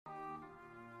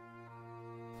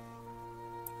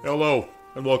Hello,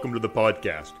 and welcome to the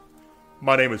podcast.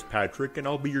 My name is Patrick, and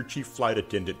I'll be your chief flight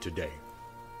attendant today.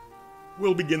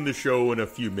 We'll begin the show in a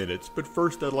few minutes, but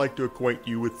first I'd like to acquaint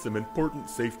you with some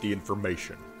important safety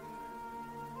information.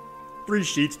 3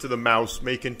 Sheets to the Mouse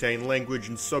may contain language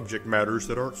and subject matters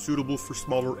that aren't suitable for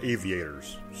smaller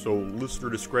aviators, so listener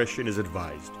discretion is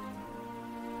advised.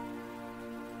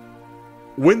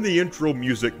 When the intro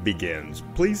music begins,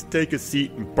 please take a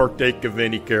seat and partake of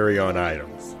any carry-on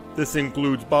items. This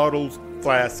includes bottles,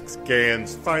 flasks,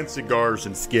 cans, fine cigars,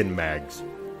 and skin mags.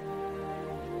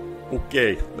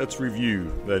 Okay, let's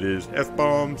review. That is,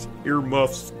 F-bombs,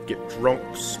 earmuffs, get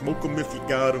drunk, smoke 'em if you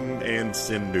got 'em, and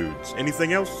send nudes.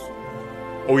 Anything else?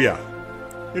 Oh yeah.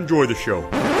 Enjoy the show.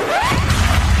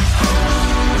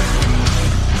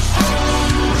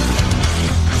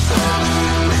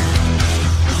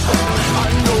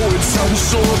 Sounds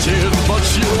sorted, but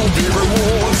you'll be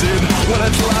rewarded when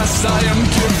at last I am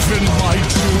given my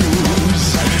dues.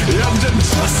 And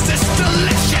injustice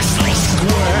deliciously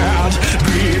squared,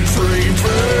 be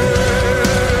prepared.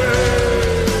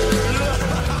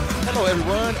 Hello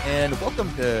everyone, and welcome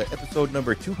to episode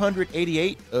number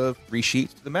 288 of 3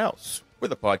 Sheets to the Mouse. We're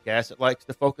the podcast that likes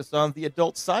to focus on the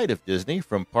adult side of Disney,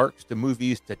 from parks to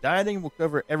movies to dining. We'll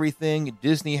cover everything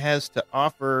Disney has to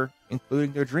offer,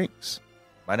 including their drinks.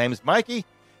 My name is Mikey,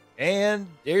 and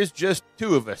there's just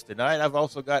 2 of us tonight. I've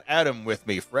also got Adam with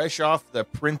me, fresh off the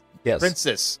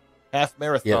Princess half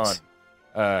marathon.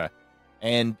 Yes.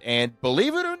 And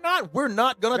believe it or not, we're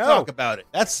not going to talk about it.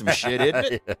 That's some shit,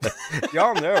 isn't it?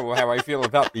 Y'all know how I feel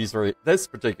about this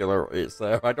particular race,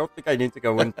 so I don't think I need to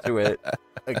go into it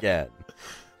again.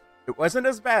 It wasn't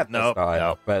as bad this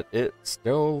time, but it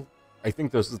still, I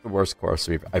think this is the worst course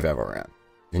I've ever ran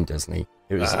in Disney.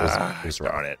 It was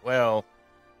darn it. Well,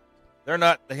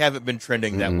 they haven't been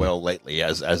trending that well lately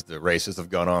as the races have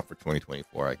gone on for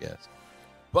 2024, I guess.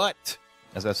 But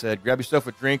as I said, grab yourself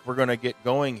a drink. We're going to get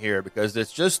going here because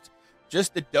it's just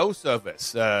a dose of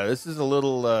us. This is a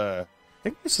little... I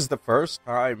think this is the first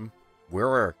time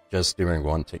we're just doing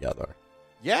one together.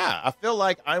 Yeah, I feel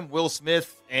like I'm Will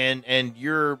Smith and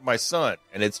you're my son.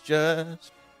 And it's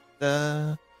just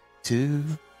the 2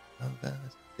 of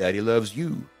us. Daddy loves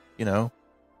you. You know,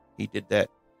 he did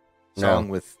that song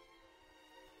with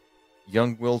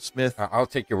young Will Smith. I'll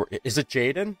take your word. Is it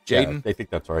Jaden? Jaden? Yeah, I think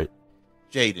that's right.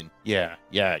 Jaden, yeah.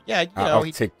 I'll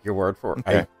take your word for it.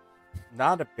 Okay.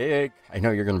 I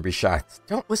know you're going to be shocked.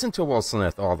 Don't listen to Will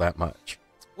Smith all that much.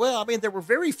 Well, I mean, there were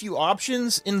very few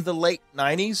options in the late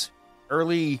 90s,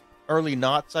 early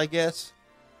noughts, I guess.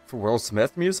 For Will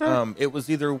Smith music? It was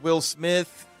either Will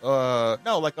Smith,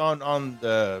 like on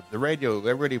the radio,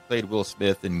 everybody played Will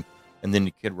Smith and then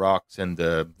the Kid Rocks and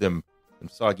them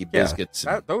Soggy Biscuits.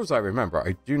 Yeah, those I remember.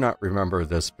 I do not remember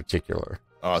this particular.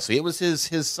 Oh, so it was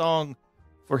his song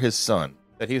for his son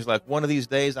that he was like, one of these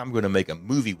days I'm going to make a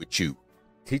movie with you.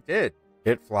 He did.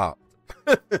 It flopped.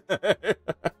 I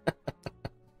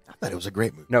thought it was a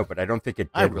great movie. No, but I don't think it did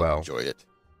I really well. Enjoyed it.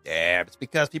 Yeah, it's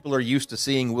because people are used to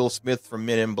seeing Will Smith from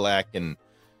Men in Black and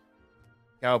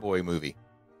cowboy movie.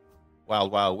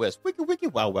 Wild Wild West. Wicked,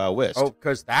 wicked, Wild Wild West. Oh,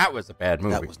 because that was a bad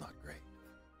movie. That was not great.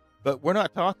 But we're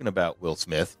not talking about Will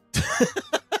Smith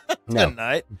No.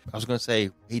 tonight. I was going to say,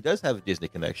 he does have a Disney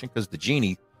connection because the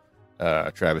Genie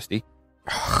travesty.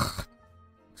 That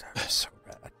was so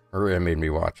bad. Maria made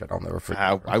me watch it. I'll never forget.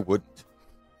 I wouldn't.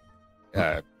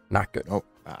 Not good. No,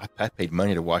 I paid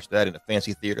money to watch that in a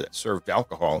fancy theater that served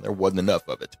alcohol, and there wasn't enough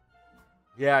of it.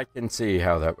 Yeah, I can see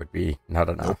how that would be not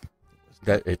enough.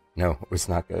 It was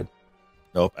not good.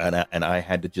 Nope, and I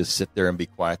had to just sit there and be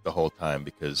quiet the whole time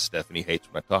because Stephanie hates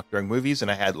when I talk during movies, and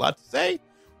I had a lot to say,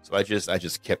 so I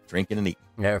just kept drinking and eating.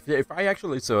 Yeah, if I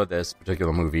actually saw this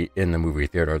particular movie in the movie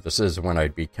theater, this is when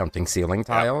I'd be counting ceiling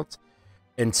tiles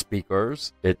and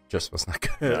speakers. It just was not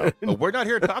good. No. But we're not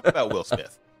here to talk about Will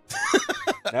Smith.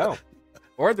 No.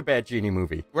 Or the Bad Genie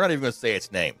movie. We're not even going to say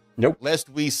its name. Nope. Lest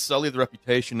we sully the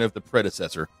reputation of the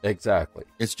predecessor. Exactly.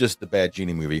 It's just the Bad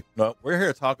Genie movie. No, we're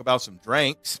here to talk about some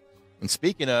drinks. And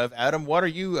speaking of, Adam, what are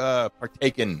you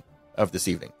partaking of this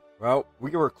evening? Well,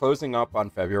 we were closing up on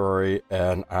February,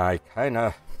 and I kind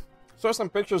of saw some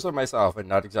pictures of myself and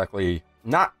not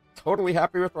totally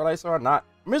happy with what I saw, not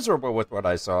miserable with what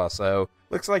I saw. So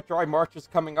looks like Dry March is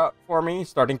coming up for me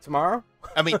starting tomorrow.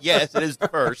 I mean, yes, it is the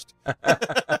first.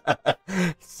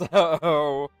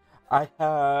 So I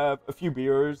have a few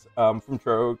beers from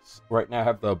Trogs. Right now I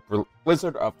have the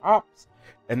Blizzard of Hops,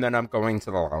 and then I'm going to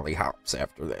the Lolly Hops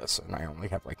after this, and I only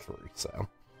have like 3, so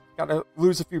gotta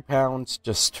lose a few pounds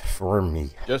just for me.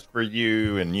 Just for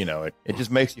you, and, it just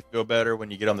makes you feel better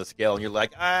when you get on the scale and you're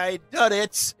like, I done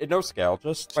it. No scale,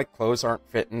 just like clothes aren't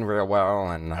fitting real well,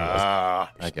 and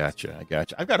I gotcha.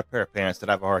 I've got a pair of pants that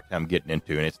I have a hard time getting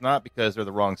into, and it's not because they're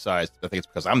the wrong size. I think it's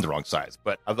because I'm the wrong size.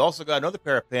 But I've also got another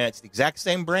pair of pants, the exact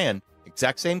same brand,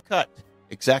 exact same cut,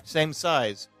 exact same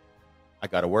size. I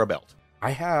gotta wear a belt.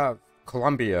 I have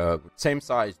Columbia, same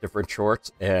size, different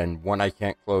shorts, and one I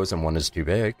can't close and one is too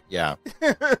big. Yeah.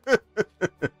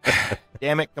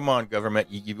 Damn it, come on, government.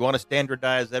 You want to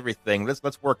standardize everything.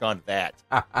 Let's work on that.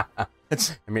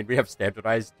 We have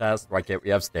standardized tests. Why can't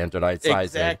we have standardized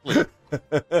sizing? Exactly.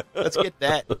 Let's get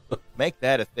that. Make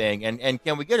that a thing. And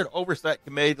can we get an oversight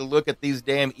committee to look at these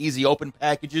damn easy open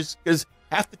packages? Because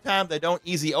half the time they don't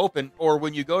easy open, or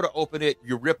when you go to open it,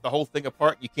 you rip the whole thing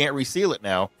apart and you can't reseal it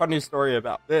now. Funny story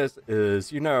about this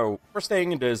is, we're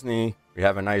staying in Disney. We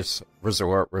have a nice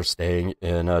resort. We're staying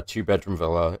in a 2-bedroom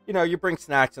villa. You bring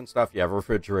snacks and stuff. You have a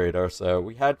refrigerator. So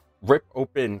we had rip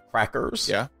open crackers.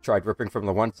 Yeah. Tried ripping from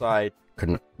the one side.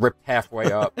 Couldn't. Ripped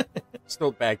halfway up.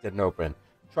 Still bag didn't open.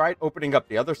 Tried opening up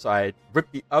the other side,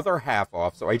 ripped the other half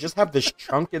off, so I just have this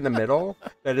chunk in the middle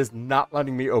that is not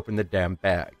letting me open the damn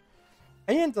bag.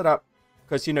 I ended up,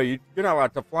 because, you're not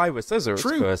allowed to fly with scissors.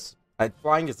 True. Because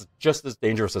flying is just as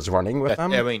dangerous as running with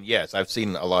them. Yes, I've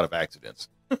seen a lot of accidents.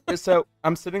 So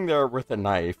I'm sitting there with a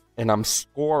knife, and I'm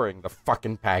scoring the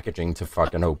fucking packaging to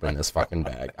fucking open this fucking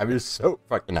bag. I was so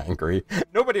fucking angry.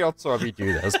 Nobody else saw me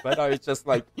do this, but I was just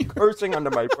like cursing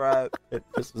under my breath.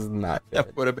 This was not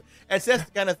good. And that's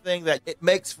the kind of thing that it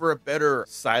makes for a better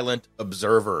silent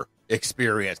observer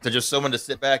experience, to just someone to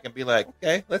sit back and be like,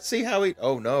 okay, let's see how he,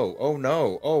 oh no,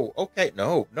 okay,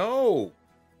 no.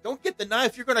 Don't get the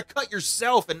knife. You're going to cut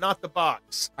yourself and not the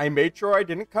box. I made sure I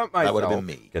didn't cut myself. That would have been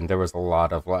me. And there was a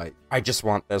lot of I just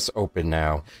want this open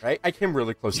now. Right? I came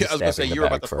really close to stabbing the bag. I was going to say, you were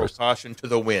about to throw caution to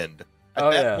the wind. At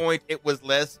that point, it was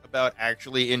less about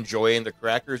actually enjoying the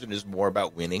crackers and is more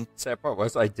about winning. Sad part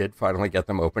was I did finally get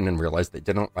them open and realized they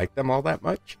didn't like them all that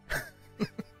much.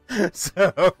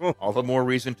 So all the more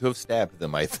reason to have stabbed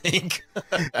them, I think.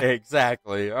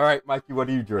 Exactly. All right, Mikey, what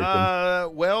are you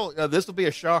drinking? This will be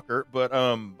a shocker, but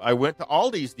I went to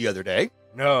Aldi's the other day.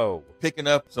 No. Picking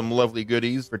up some lovely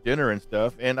goodies for dinner and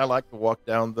stuff, and I like to walk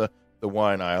down the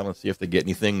wine aisle and see if they get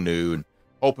anything new, and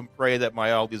hope and pray that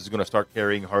my Aldi's is going to start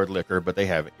carrying hard liquor, but they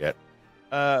haven't yet.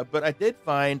 But I did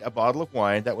find a bottle of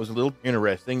wine that was a little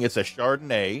interesting. It's a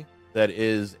Chardonnay that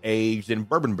is aged in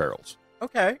bourbon barrels.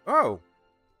 Okay. Oh.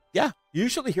 Yeah. You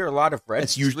usually hear a lot of red.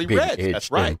 It's usually red. That's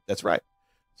right. That's right.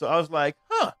 So I was like,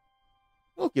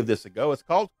 we'll give this a go. It's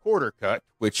called Quarter Cut,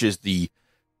 which is the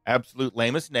absolute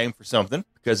lamest name for something,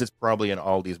 because it's probably an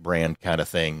Aldi's brand kind of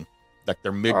thing. Like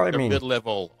their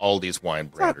mid-level Aldi's wine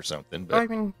brand or something. But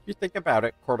you think about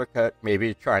it, Quarter Cut,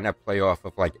 maybe trying to play off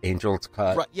of Angel's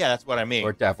Cut. Right, yeah, that's what I mean.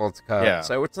 Or Devil's Cut. Yeah.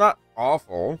 So it's not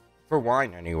awful. For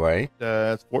wine, anyway.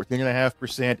 It's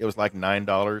 14.5%. It was like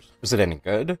 $9. Was it any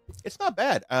good? It's not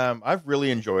bad. I've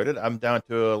really enjoyed it. I'm down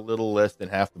to a little less than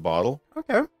half the bottle.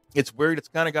 Okay. It's weird. It's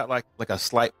kind of got like a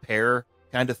slight pear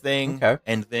kind of thing. Okay.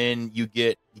 And then you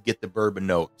get the bourbon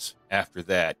notes after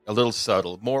that. A little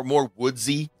subtle, more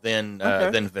woodsy than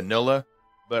vanilla.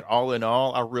 But all in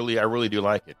all, I really do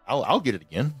like it. I'll get it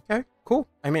again. Okay. Cool.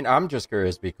 I'm just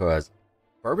curious because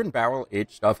bourbon barrel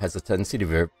aged stuff has a tendency to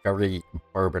be very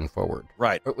bourbon forward.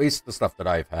 Right. At least the stuff that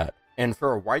I've had. And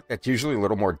for a white that's usually a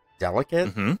little more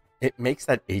delicate, it makes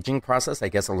that aging process, I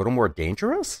guess, a little more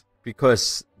dangerous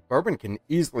because bourbon can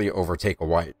easily overtake a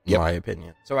white, in my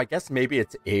opinion. So I guess maybe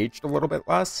it's aged a little bit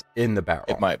less in the barrel.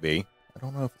 It might be. I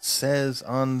don't know if it says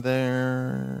on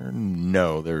there.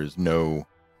 No, there is no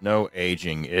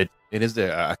aging. It is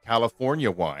a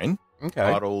California wine,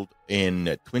 bottled in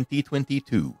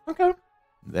 2022. Okay.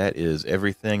 That is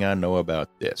everything I know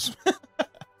about this.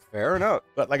 Fair enough.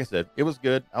 But like I said, it was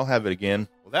good. I'll have it again.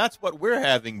 Well, that's what we're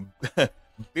having.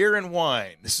 Beer and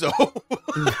wine. So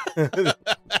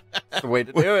that's the way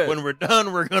to do it. When we're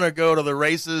done, we're going to go to the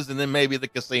races and then maybe the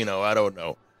casino. I don't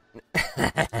know.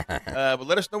 But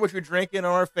let us know what you're drinking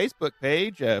on our Facebook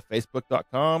page,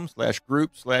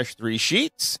 facebook.com/group/3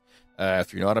 sheets.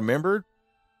 If you're not a member,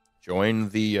 join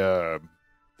the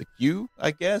queue,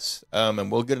 I guess,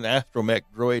 and we'll get an astromech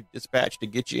droid dispatch to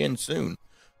get you in soon.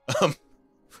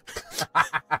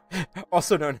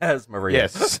 Also known as Maria.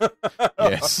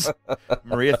 Yes.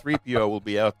 Maria 3PO will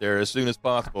be out there as soon as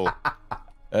possible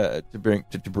to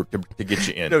get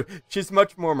you in. No, she's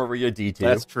much more Maria D2.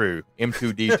 That's true.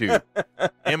 M2D2.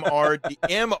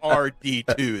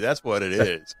 MRD2. That's what it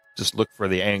is. Just look for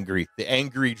the angry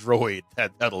droid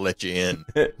that'll let you in,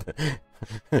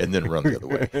 and then run the other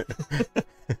way.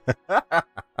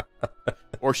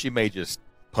 Or she may just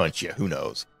punch you. Who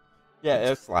knows? Yeah,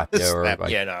 it'll slap you. Or like,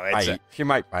 yeah, no, she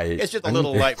might bite. It's just a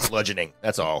little light bludgeoning.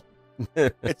 That's all.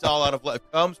 It's all out of love.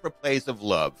 It comes from a place of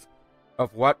love.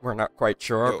 Of what? We're not quite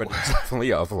sure, but it's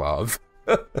definitely of love.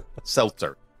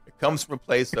 Seltzer. It comes from a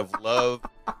place of love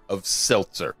of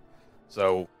seltzer.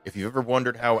 So, if you've ever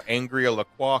wondered how angry a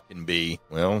LaCroix can be,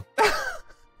 well,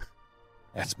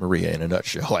 that's Maria in a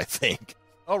nutshell, I think.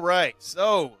 All right,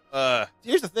 so,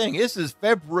 here's the thing. This is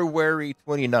February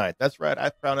 29th. That's right, I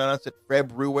pronounced it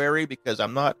February because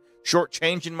I'm not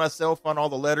shortchanging myself on all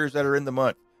the letters that are in the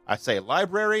month. I say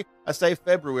library, I say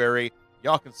February,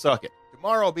 y'all can suck it.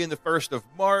 Tomorrow being the 1st of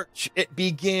March, it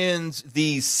begins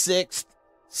the 6th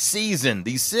season,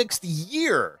 the 6th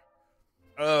year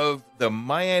of the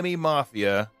Miami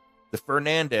Mafia, the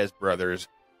Fernandez brothers,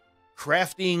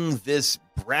 crafting this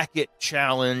bracket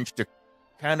challenge to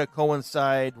kind of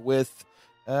coincide with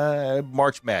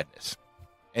March Madness.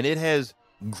 And it has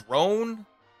grown.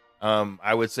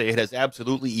 I would say it has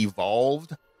absolutely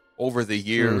evolved over the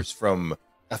years from,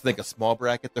 I think, a small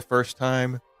bracket the first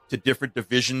time to different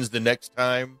divisions the next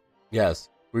time. Yes.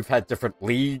 We've had different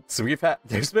leagues.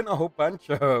 There's been a whole bunch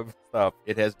of stuff.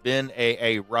 It has been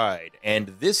a ride. And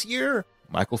this year,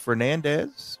 Michael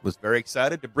Fernandez was very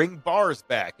excited to bring bars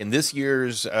back. And this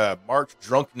year's March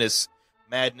Drunkness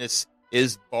Madness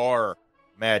is Bar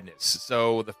Madness.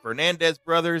 So the Fernandez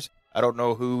brothers, I don't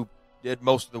know who did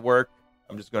most of the work.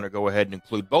 I'm just going to go ahead and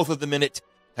include both of them in it,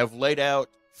 have laid out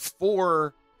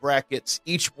 4 brackets,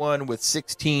 each one with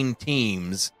 16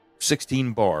 teams,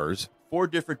 16 bars, 4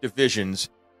 different divisions.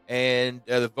 And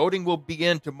the voting will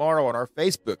begin tomorrow on our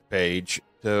Facebook page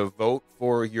to vote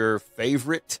for your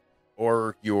favorite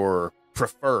or your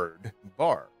preferred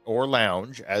bar or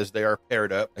lounge as they are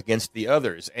paired up against the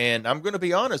others. And I'm going to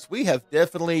be honest, we have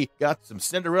definitely got some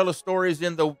Cinderella stories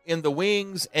in the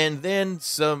wings, and then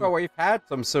some... Well, we've had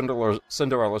some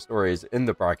Cinderella stories in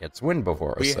the brackets win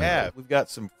before. We have. We've got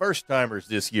some first-timers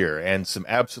this year and some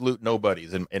absolute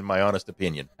nobodies, in my honest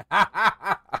opinion.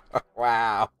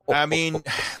 Wow. I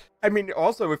mean,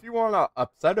 also, if you want to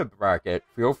upset a bracket,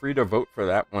 feel free to vote for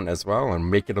that one as well and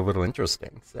make it a little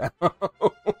interesting. So.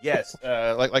 Yes,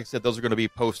 like I said, those are going to be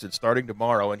posted starting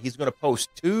tomorrow, and he's going to post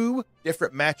 2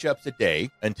 different matchups a day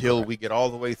until we get all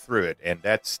the way through it. And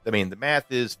the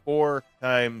math is 4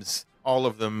 times all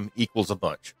of them equals a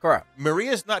bunch. Correct.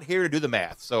 Maria's not here to do the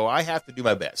math, so I have to do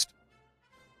my best.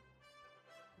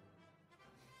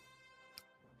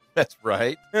 That's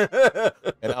right.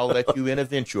 And I'll let you in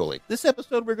eventually. This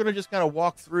episode, we're going to just kind of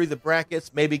walk through the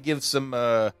brackets, maybe give some,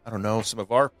 some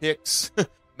of our picks.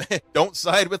 Don't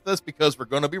side with us because we're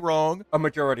going to be wrong. A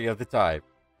majority of the time.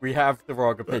 We have the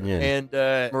wrong opinion.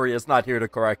 And Maria's not here to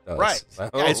correct us. Right. So.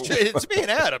 Yeah, it's me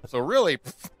and Adam, so really,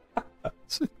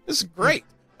 this is great.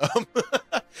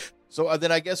 So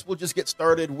then I guess we'll just get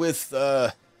started with...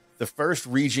 the first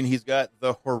region. He's got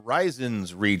the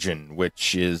Horizons region,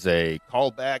 which is a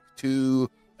callback to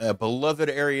a beloved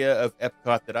area of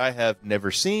Epcot that I have never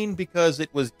seen because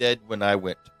it was dead when I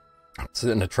went. It's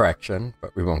an attraction,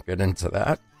 but we won't get into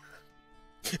that.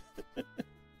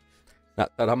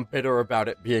 Not that I'm bitter about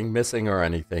it being missing or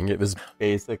anything. It was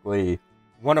basically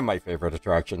one of my favorite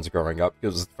attractions growing up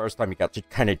because it was the first time you got to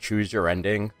kind of choose your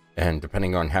ending, and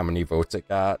depending on how many votes it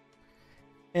got.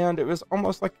 And it was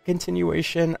almost like a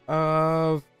continuation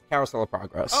of Carousel of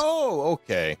Progress. Oh,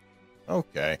 okay.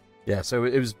 Okay. Yeah, so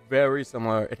it was very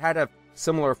similar. It had a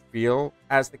similar feel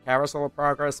as the Carousel of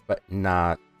Progress, but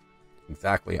not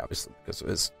exactly, obviously, because it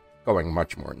was going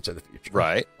much more into the future.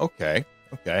 Right. Okay.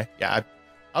 Okay. Yeah,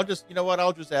 I'll just,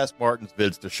 I'll just ask Martin's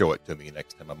Vids to show it to me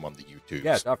next time I'm on the YouTube.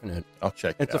 Yeah, definitely. I'll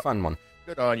check it out. It's a fun one.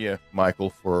 Good on you, Michael,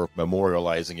 for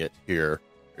memorializing it here.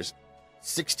 There's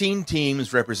 16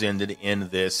 teams represented in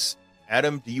this.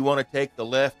 Adam, do you want to take the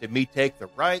left and me take the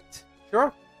right?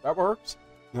 Sure, that works.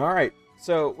 All right,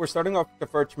 so we're starting off the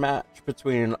first match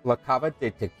between La Cava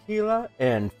de Tequila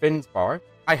and Finn's Bar.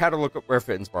 I had to look up where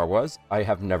Finn's Bar was. I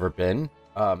have never been.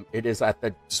 It is at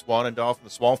the Swan and Dolphin, the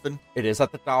Swamfin? It is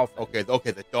at the Dolphin. Okay,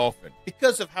 the Dolphin.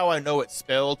 Because of how I know it's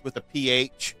spelled with a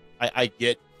PH, I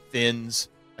get Fins,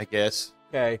 I guess.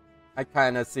 Okay, I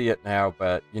kind of see it now,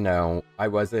 but, I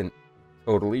wasn't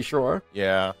totally sure.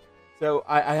 Yeah. So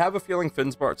I have a feeling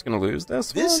Finn's Bar's going to lose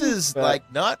this one. This is La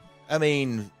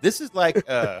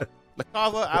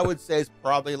Cava, I would say, is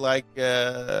probably like,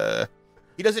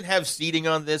 he doesn't have seeding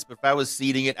on this, but if I was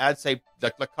seeding it, I'd say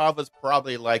La Cava's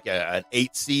probably like an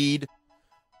 8 seed,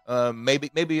 maybe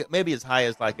as high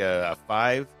as like a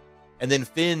 5. And then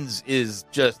Finn's is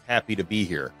just happy to be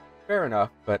here. fair enough,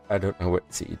 but I don't know what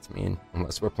seeds mean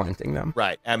unless we're planting them.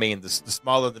 Right. I mean, the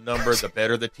smaller the number, the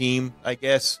better the team, I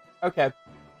guess. Okay.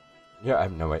 Yeah, I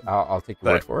have no way. I'll take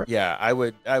your word for it. Yeah, I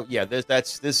would.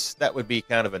 That would be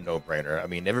kind of a no-brainer. I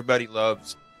mean, everybody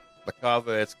loves La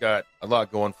Cava. It's got a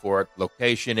lot going for it.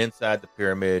 Location inside the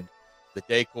pyramid, the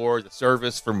decor, the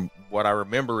service, from what I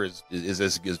remember, is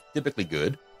typically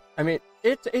good. I mean,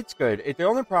 it's good. The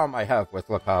only problem I have with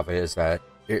La Cava is that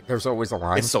there's always a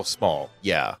line. It's so small.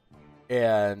 Yeah.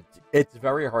 And it's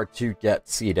very hard to get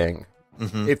seating.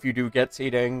 Mm-hmm. If you do get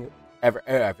seating, I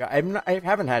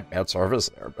haven't had bad service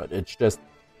there, but it's just,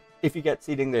 if you get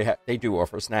seating, they do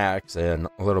offer snacks and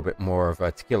a little bit more of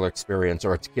a tequila experience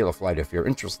or a tequila flight if you're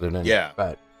interested in it.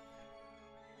 But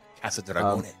Casa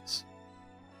Dragones.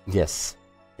 Yes,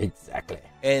 exactly.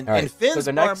 And Finn's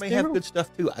Bar may have good stuff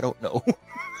too. I don't know.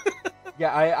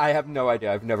 Yeah, I have no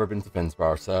idea. I've never been to Finn's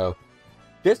Bar, so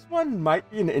this one might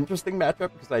be an interesting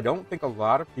matchup because I don't think a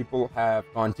lot of people have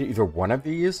gone to either one of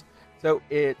these. So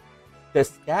it's the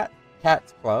Scat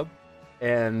Cats Club,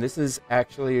 and this is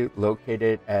actually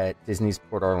located at Disney's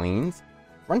Port Orleans,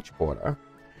 French Quarter.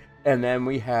 And then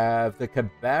we have the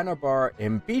Cabana Bar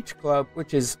and Beach Club,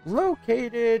 which is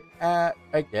located at,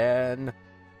 again,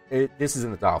 this is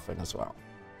in the Dolphin as well.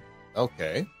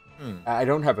 Okay. I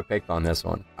don't have a pick on this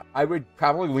one. I would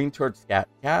probably lean towards Scat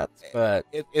Cats, but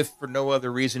if for no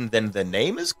other reason than the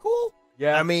name is cool.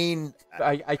 Yeah, I mean,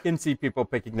 I can see people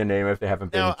picking the name if they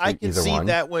haven't been to either one. I can see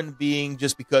that one being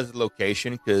just because of the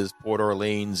location, because Port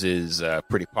Orleans is a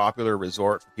pretty popular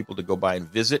resort for people to go by and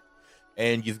visit,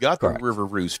 and you've got the River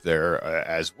Roost there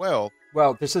as well.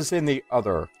 Well, this is in the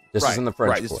other. This is in the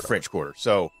French Quarter. This is the French Quarter.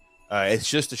 So it's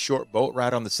just a short boat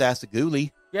ride on the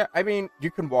Sassagouli. Yeah, I mean,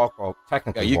 you can walk,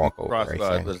 technically you walk can cross,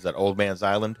 over. what is that, Old Man's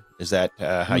Island? Is that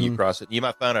how you cross it? You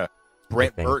might find a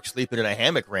Brent Burke sleeping in a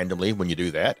hammock randomly when you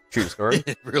do that. True story.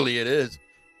 It is.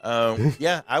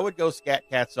 Yeah, I would go Scat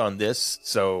Cats on this.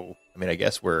 So, I mean, I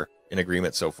guess we're in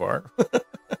agreement so far.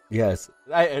 Yes,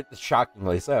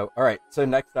 shockingly so. All right, so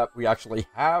next up, we actually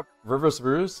have Rivers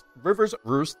Roost,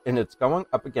 and it's going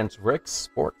up against Rick's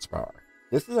Sports Bar.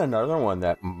 This is another one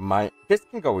that this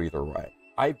can go either way.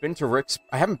 I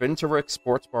haven't been to Rick's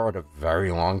Sports Bar in a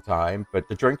very long time, but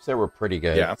the drinks there were pretty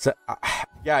good. Yeah. So,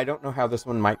 I don't know how this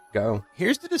one might go.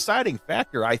 Here's the deciding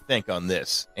factor, I think, on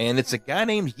this, and it's a guy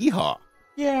named Yeehaw.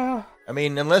 Yeah. I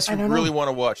mean, unless you really want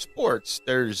to watch sports,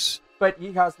 But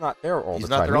Yeehaw's not there all the time. He's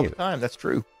not there all the time. That's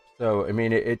true. So, I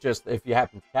mean, it just, if you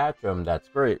happen to catch him, that's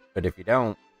great. But if you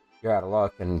don't, you're out of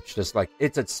luck. And it's just like,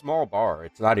 it's a small bar.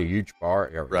 It's not a huge bar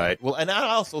area. Right. Well, and I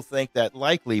also think that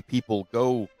likely people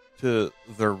go to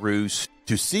the Roost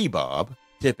to see Bob,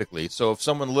 typically. So if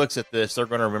someone looks at this, they're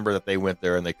going to remember that they went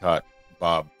there and they caught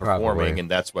Bob performing, probably. And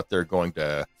that's what they're going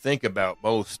to think about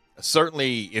most.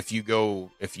 Certainly, if you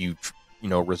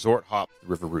resort hop to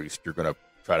River Roost, you're going to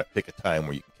try to pick a time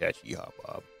where you can catch Yeehaw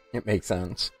Bob. It makes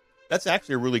sense. That's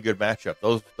actually a really good matchup.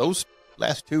 Those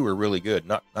last two are really good.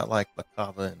 Not like La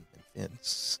Cava and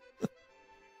Finn's.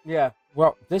 Yeah.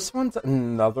 Well, this one's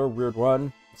another weird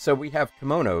one. So we have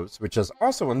Kimonos, which is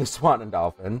also in the Swan and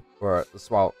Dolphin, or the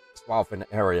Swalfin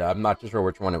area. I'm not too sure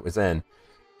which one it was in.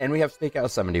 And we have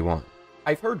Steakhouse 71.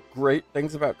 I've heard great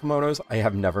things about Kimonos. I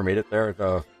have never made it there.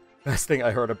 The best thing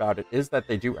I heard about it is that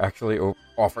they do actually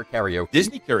offer karaoke.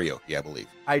 Disney karaoke, I believe.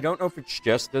 I don't know if it's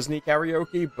just Disney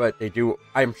karaoke, but they do.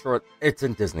 I'm sure it's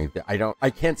in Disney. I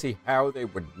can't see how they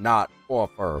would not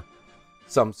offer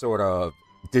some sort of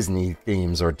Disney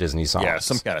themes or Disney songs. Yeah,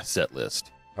 some kind of set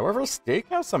list. However,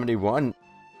 Steakhouse 71,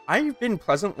 I've been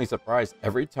pleasantly surprised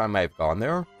every time I've gone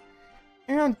there.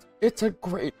 And it's a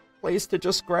great place to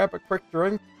just grab a quick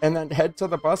drink and then head to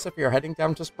the bus if you're heading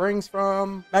down to Springs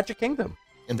from Magic Kingdom.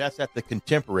 And that's at the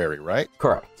Contemporary, right?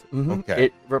 Correct. Mm-hmm. Okay.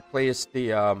 It replaced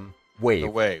the Wave. The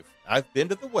Wave. I've been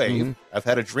to the Wave. Mm-hmm. I've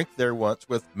had a drink there once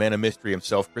with Man of Mystery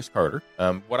himself, Chris Carter.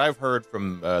 What I've heard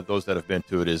from those that have been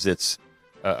to it is it's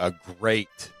a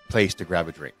great place to grab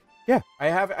a drink. Yeah, I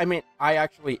have. I mean, I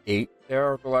actually ate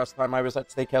there the last time I was at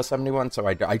Steakhouse 71, so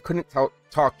I couldn't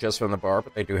talk just from the bar,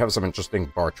 but they do have some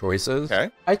interesting bar choices.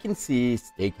 Okay. I can see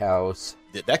Steakhouse.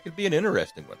 That could be an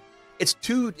interesting one. It's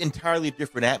two entirely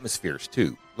different atmospheres,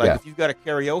 too. Like, if you've got a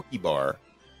karaoke bar,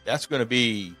 that's going to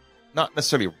be not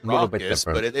necessarily raucous,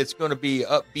 but it's going to be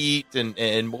upbeat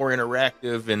and more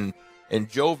interactive and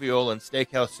jovial, and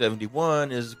Steakhouse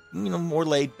 71 is, more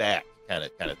laid back kind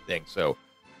of thing. So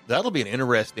that'll be an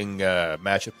interesting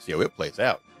matchup to see how it plays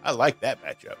out. I like that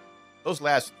matchup. Those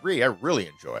last three I really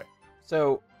enjoy.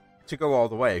 So, to go all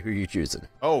the way, who are you choosing?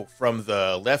 Oh, from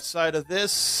the left side of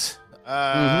this,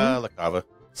 La Cava.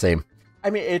 Same. I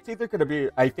mean, it's either going to be,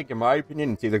 I think in my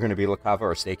opinion, it's either going to be La Cava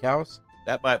or Steakhouse.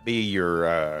 that might be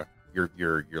your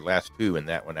last two in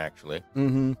that one, actually.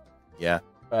 Mm-hmm. Yeah.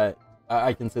 But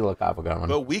I can see La Cava going.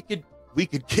 But we could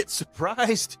get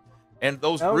surprised, and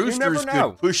those Oh, you never roosters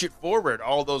know. could push it forward.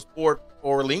 All those poor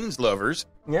Orleans lovers.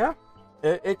 Yeah.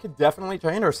 It could definitely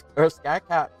change. Or Sky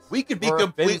Cats. We could be or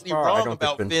completely Finn's Bar. I wrong don't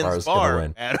about think Finn's Finn's Bar's gonna Bar,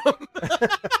 win.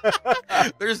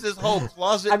 Adam. There's this whole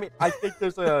closet. I mean, I think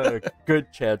there's a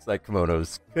good chance that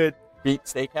Kimonos could beat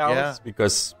Steakhouse Yeah.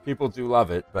 because people do love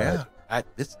it. But yeah,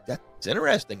 that's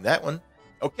interesting, that one.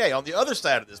 Okay, on the other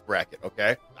side of this bracket,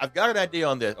 okay, I've got an idea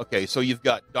on this. Okay, so you've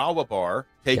got Dawa Bar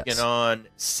taking Yes. on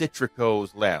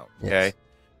Citrico's Lounge, okay? Yes.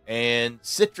 And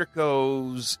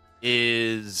Citrico's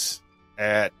is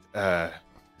at,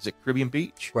 is it Caribbean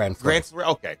Beach? Grand Fleet.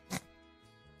 Okay.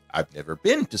 I've never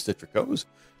been to Citrico's.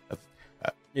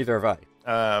 Neither have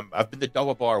I. I've been to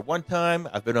Dawa Bar one time.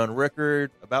 I've been on record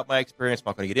about my experience. I'm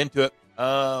not going to get into it.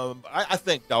 I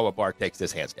think Dawa Bar takes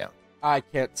this hands down. I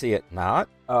can't see it not.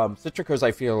 Citrico's,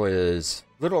 I feel, is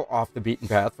a little off the beaten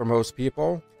path for most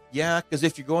people. Yeah, because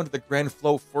if you're going to the Grand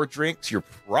Flow for drinks, you're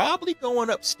probably going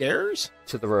upstairs.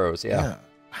 To the Rose, yeah.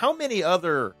 How many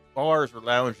other bars or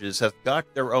lounges have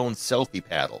got their own selfie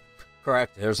paddle?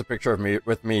 Correct. There's a picture of me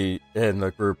with me in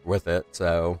the group with it.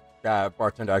 So,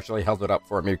 bartender actually held it up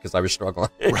for me because I was struggling,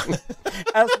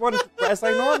 as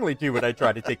I normally do when I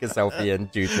try to take a selfie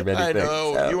and do too many I things.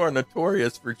 know So. you are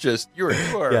notorious for just you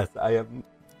are Yes, I am.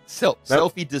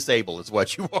 selfie disabled is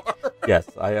what you are. Yes,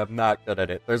 I am not good at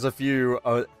it. There's a few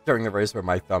during the race where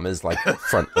my thumb is like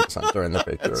front and center in the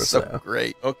picture. That's so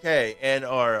great. Okay, and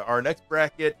our next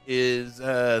bracket is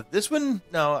this one.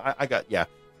 No, I got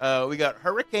we got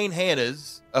Hurricane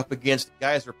Hannah's up against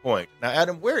Geyser Point. Now,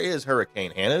 Adam, where is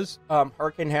Hurricane Hannah's?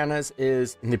 Hurricane Hannah's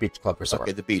is in the Beach Club Resort.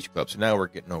 Okay, the Beach Club. So now we're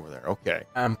getting over there. Okay.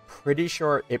 I'm pretty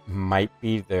sure it might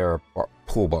be their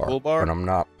pool bar. Pool bar? But I'm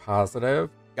not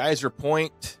positive. Geyser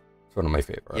Point. It's one of my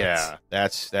favorites. Yeah,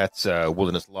 that's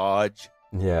Wilderness Lodge.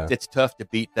 Yeah. It's tough to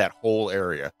beat that whole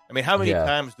area. I mean, how many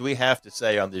times do we have to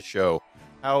say on this show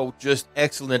how just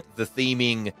excellent the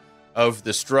theming of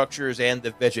the structures and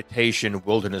the vegetation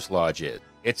Wilderness Lodge is?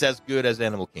 It's as good as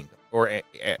Animal Kingdom or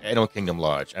Animal Kingdom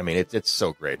Lodge. I mean, it's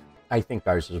so great. I think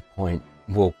Geyser Point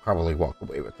will probably walk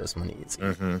away with this one easy.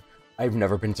 Mm-hmm. I've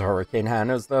never been to Hurricane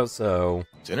Hannah's, though, so...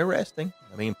 It's interesting.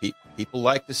 I mean, people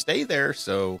like to stay there,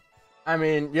 so... I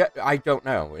mean, yeah, I don't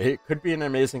know. It could be an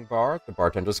amazing bar. The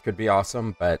bartenders could be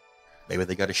awesome, but... Maybe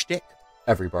they got a shtick.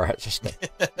 Every bar has a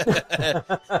shtick.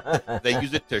 They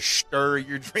use it to stir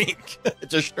your drink.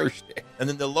 It's a stir stick. And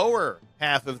then the lower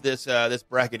half of this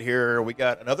bracket here, we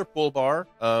got another pool bar,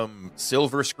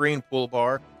 silver screen pool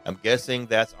bar. I'm guessing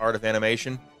that's Art of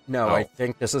Animation. No, Oh. I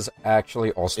think this is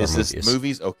actually also Is movies. this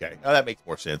movies? Okay, now that makes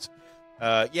more sense.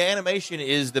 Yeah, animation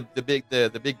is the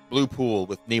big blue pool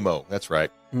with Nemo. That's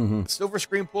right. Mm-hmm. Silver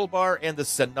screen pool bar and the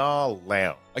Sanaa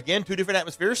Lounge. Again, two different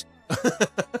atmospheres.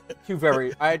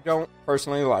 I don't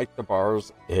personally like the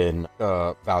bars in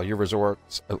value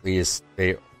resorts. At least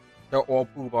they're all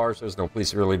pool bars. There's no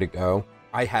place really to go.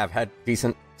 I have had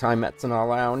decent time at Sanaa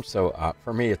Lounge, so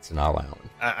for me, it's Sanaa Lounge.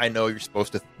 I know you're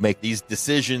supposed to make these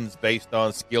decisions based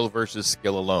on skill versus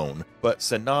skill alone, but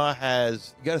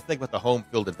Sanaa you got to think about the home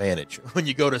field advantage when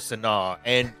you go to Sanaa,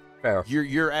 and Fair.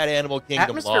 You're at Animal Kingdom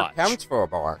Atmosphere Lodge. counts for a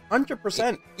bar,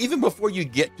 100%. Even before you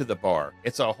get to the bar,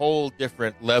 it's a whole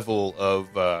different level of,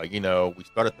 we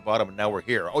start at the bottom and now we're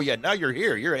here. Oh, yeah, now you're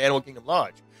here. You're at Animal Kingdom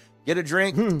Lodge. Get a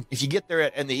drink. If you get there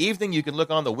in the evening, you can look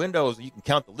on the windows and you can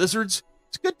count the lizards.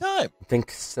 It's a good time. I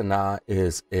think Sanaa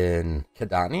is in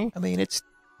Kidani. I mean, it's...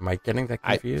 Am I getting that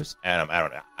confused? Adam, I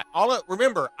don't know.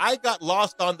 Remember, I got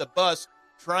lost on the bus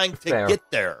trying to Fair. get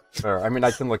there. Sure. I mean,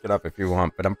 I can look it up if you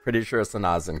want, but I'm pretty sure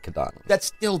Sanaa's in Kidani. That's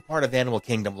still part of Animal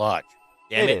Kingdom Lodge.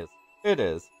 Damn it. It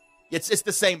is. It's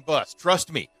the same bus.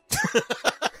 Trust me.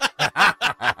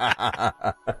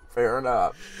 Fair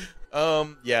enough.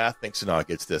 Yeah, I think Sanaa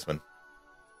gets this one.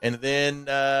 And then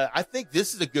I think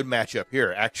this is a good matchup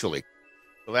here, actually.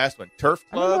 The last one, Turf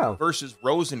I don't know. Club versus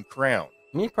Rose and Crown.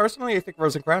 Me personally, I think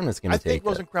Rose and Crown is going to take it. I think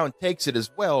Rose and Crown takes it as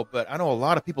well, but I know a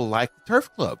lot of people like the Turf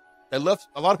Club. A lot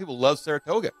of people love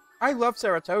Saratoga. I love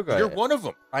Saratoga. You're one of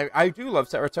them. I do love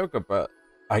Saratoga, but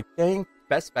I think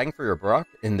best bang for your buck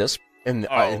in this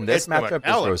matchup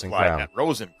is Rose and Crown.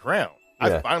 Rose and Crown.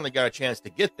 Yeah. I finally got a chance to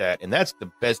get that, and that's the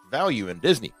best value in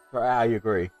Disney. I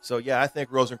agree. So yeah, I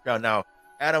think Rose and Crown. Now,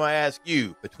 Adam, I ask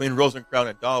you, between Rose and Crown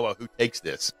and Dawa, who takes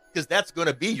this? Because that's going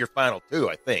to be your final two,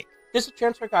 I think. There's a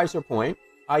chance for Geyser Point,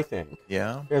 I think.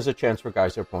 Yeah. There's a chance for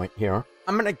Geyser Point here.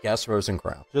 I'm going to guess Rose and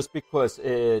Crown, just because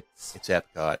it's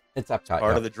Epcot. It's Epcot.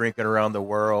 Part of the drinking around the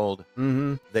world.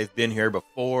 Mm-hmm. They've been here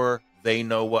before. They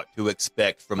know what to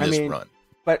expect from this run.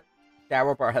 But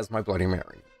Gower Bar has my Bloody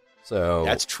Mary. So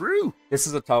That's true. this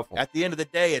is a tough one. At the end of the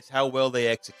day, it's how well they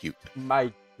execute.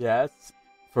 My guess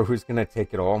for who's going to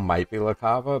take it all might be La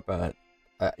Cava, but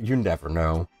you never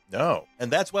know. No. And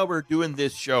that's why we're doing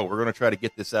this show. We're going to try to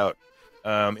get this out.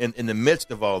 In the midst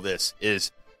of all this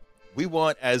is we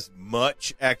want as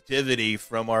much activity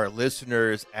from our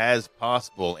listeners as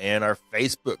possible and our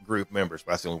Facebook group members.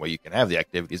 That's the only way you can have the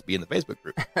activities be in the Facebook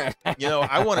group.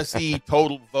 I want to see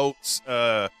total votes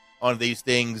on these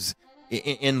things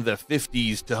in the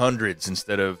 50s to hundreds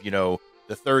instead of, the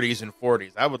 30s and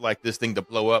 40s. I would like this thing to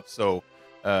blow up so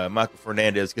Michael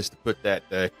Fernandez gets to put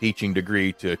that teaching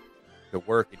degree to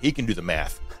work, and he can do the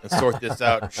math and sort this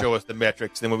out and show us the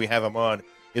metrics. Then when we have him on,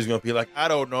 he's going to be like, I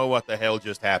don't know what the hell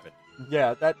just happened.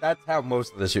 Yeah, that's how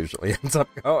most of this usually ends up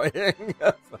going.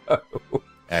 So.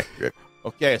 Accurate.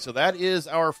 Okay, so that is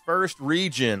our first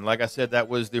region. Like I said, that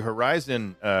was the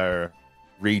Horizon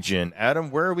region. Adam,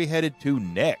 where are we headed to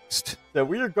next? So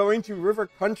we are going to River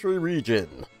Country region.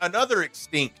 Another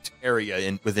extinct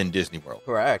area within Disney World.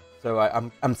 Correct. So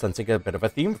I'm sensing a bit of a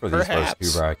theme for these first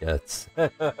two brackets.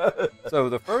 So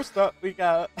the first up we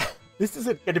got, this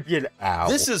isn't going to be an owl.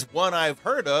 This is one I've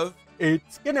heard of.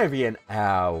 It's going to be an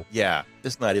owl. Yeah,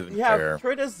 it's not even Yeah, fair.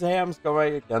 Trader Sam's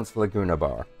going against Laguna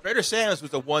Bar. Trader Sam's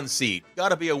was a 1 seed. Got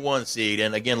to be a 1 seed.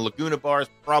 And again, Laguna Bar is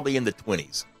probably in the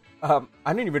 20s. I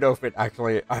don't even know if it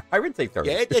actually, I would say 30.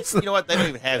 Yeah, it's you know what? They don't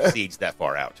even have seeds that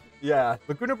far out. Yeah,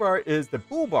 Laguna Bar is the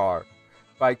Pool Bar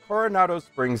by Coronado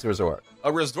Springs Resort.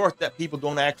 A resort that people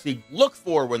don't actually look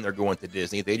for when they're going to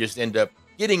Disney. They just end up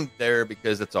getting there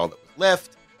because that's all that was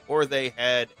left, or they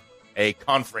had a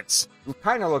conference. It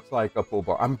kind of looks like a pool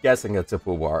bar. I'm guessing it's a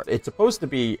pool bar. It's supposed to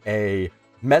be a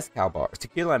mezcal bar,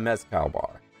 tequila and mezcal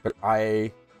bar. But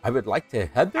I would like to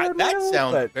head there now. That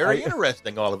sounds very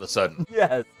interesting all of a sudden.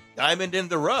 Yes. Diamond in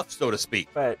the rough, so to speak.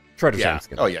 But Trader Sam's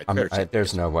gonna. Oh, yeah.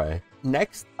 There's no way.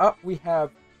 Next up, we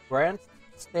have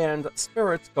Grandstand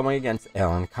Spirits going against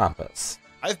Ale & Compass.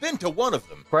 I've been to one of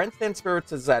them. Grandstand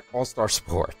Spirits is at All-Star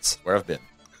Sports. Where I've been.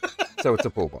 So it's a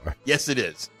pool bar. Yes, it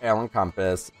is. Ale &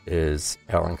 Compass is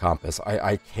Ale & Compass.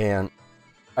 I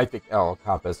think Ale &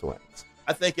 Compass wins.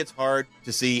 I think it's hard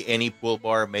to see any pool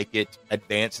bar make it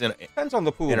advance in. Depends on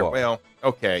the pool bar. Well,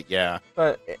 okay, yeah.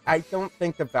 But I don't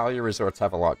think the value resorts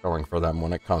have a lot going for them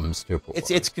when it comes to pool bars.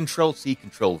 It's Control-C,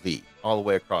 Control-V all the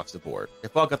way across the board.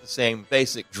 They've all got the same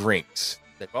basic drinks.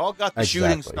 They've all got the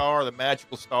shooting star, the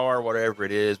magical star, whatever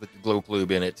it is, with the glow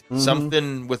clube in it. Mm-hmm.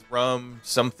 Something with rum,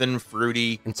 something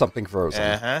fruity. And something frozen.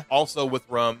 Uh-huh. Also with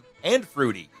rum and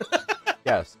fruity.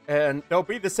 Yes, and they'll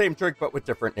be the same drink, but with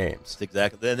different names.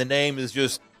 Exactly. And the name is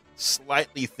just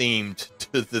slightly themed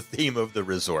to the theme of the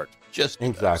resort. Just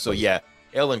exactly. So, yeah,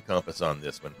 Ale & Compass on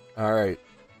this one. All right.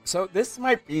 So this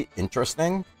might be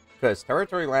interesting, because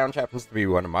Territory Lounge happens to be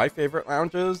one of my favorite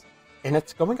lounges, and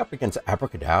it's going up against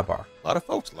Abracadabra. A lot of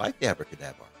folks like the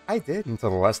Abracadabra. I did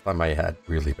until the last time I had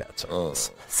really bad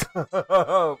service.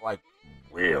 Like,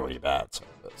 really bad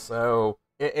service. So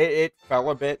it fell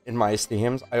a bit in my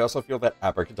esteems. I also feel that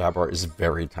Abracadabra is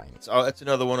very tiny. So it's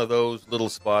another one of those little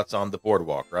spots on the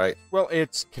boardwalk, right? Well,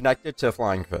 it's connected to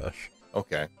Flying Fish.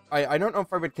 Okay. I don't know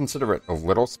if I would consider it a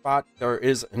little spot. There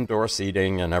is indoor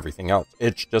seating and everything else.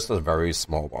 It's just a very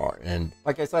small bar. And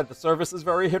like I said, the service is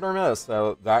very hit or miss,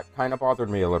 so that kind of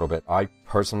bothered me a little bit. I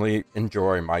personally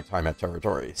enjoy my time at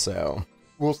Territory, so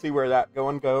we'll see where that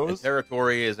going goes. And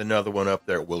Territory is another one up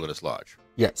there at Wilderness Lodge.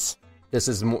 Yes. This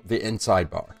is the inside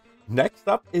bar. Next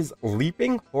up is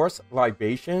Leaping Horse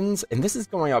Libations, and this is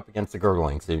going up against the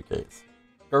Gurgling Suitcase.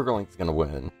 Gurgling's going to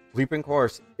win. Leaping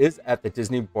Horse is at the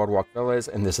Disney Boardwalk Villas,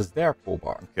 and this is their pool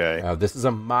bar. Okay. This is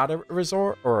a moderate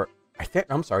resort,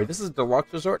 this is a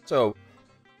deluxe resort, so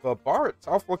the bar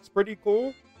itself looks pretty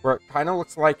cool, where it kind of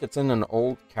looks like it's in an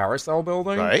old carousel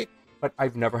building. Right. But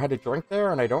I've never had a drink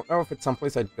there, and I don't know if it's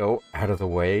someplace I'd go out of the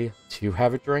way to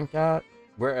have a drink at.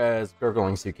 Whereas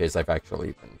Gurgling Suitcase, I've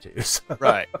actually been to. So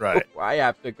right. I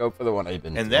have to go for the one I've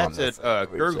been to. And that's at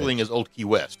Gurgling is Old Key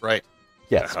West, right?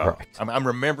 Yes, correct. I'm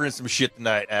remembering some shit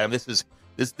tonight, Adam. This is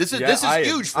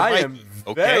huge for I Mikey.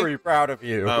 am very proud of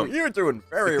you. You're doing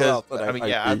very well today. I mean,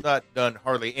 yeah, I've not done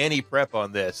hardly any prep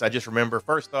on this. I just remember,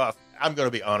 first off, I'm going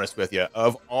to be honest with you.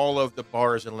 Of all of the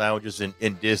bars and lounges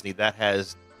in Disney, that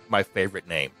has my favorite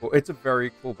name. Well, it's a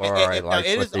very cool bar. I like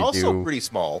it what is they also do. pretty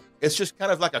small. It's just kind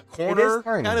of like a corner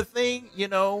kind of thing, you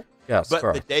know? Yes, but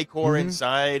correct. the decor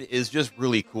inside is just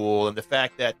really cool. And the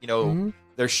fact that,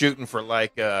 they're shooting for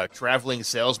like a traveling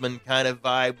salesman kind of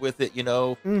vibe with it, you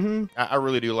know. Mm-hmm. I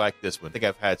really do like this one. I think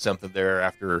I've had something there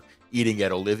after eating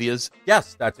at Olivia's.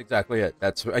 Yes, that's exactly it.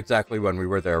 That's exactly when we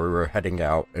were there. We were heading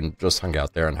out and just hung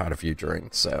out there and had a few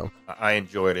drinks. So I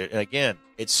enjoyed it. And again,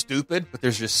 it's stupid, but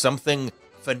there's just something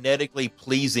phonetically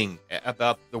pleasing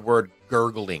about the word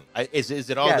gurgling. Is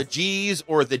it all the G's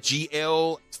or the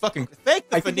GL? It's fucking thank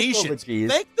the Phoenicians.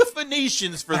 Thank the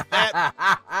Phoenicians for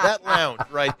that lounge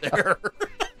right there.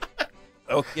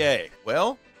 Okay,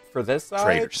 well, for this side,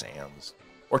 Trader Sam's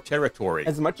or Territory.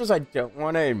 As much as I don't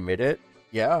want to admit it,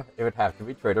 yeah, it would have to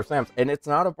be Trader Sam's, and it's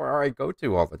not a bar I go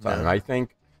to all the time. No. I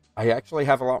think I actually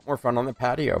have a lot more fun on the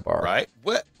patio bar. Right.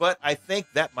 But I think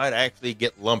that might actually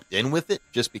get lumped in with it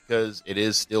just because it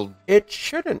is still... It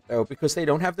shouldn't, though, because they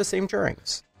don't have the same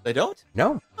drinks. They don't?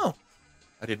 No. Oh,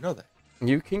 I didn't know that.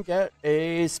 You can get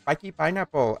a spiky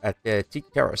pineapple at the Tiki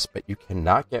Terrace, but you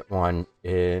cannot get one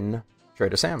in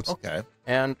Trader Sam's. Okay.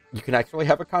 And you can actually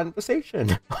have a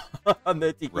conversation on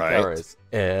the Tiki Terrace.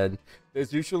 And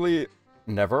there's usually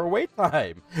never a wait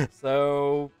time.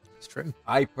 So... It's true.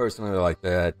 I personally like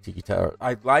the Tiki Tower.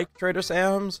 I like Trader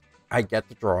Sam's. I get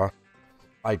the draw.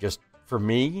 For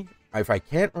me, if I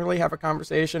can't really have a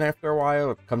conversation after a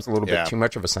while, it becomes a little bit too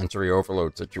much of a sensory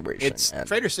overload situation.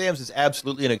 Trader Sam's is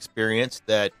absolutely an experience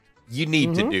that you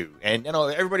need to do. And, you know,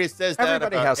 everybody says that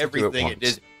about everything. It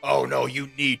is, oh, no, you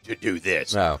need to do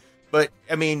this. No. But,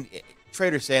 I mean,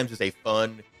 Trader Sam's is a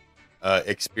fun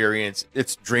experience.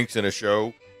 It's drinks and a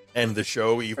show. And the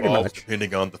show evolves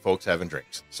depending on the folks having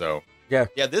drinks. So, yeah,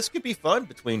 this could be fun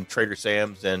between Trader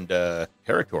Sam's and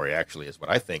Territory, actually, is what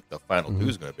I think the final two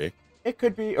is going to be. It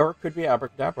could be, or it could be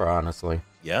Abracadabra, honestly.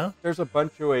 Yeah? There's a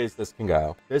bunch of ways this can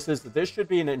go. This should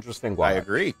be an interesting one. I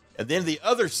agree. And then the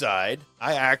other side,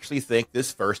 I actually think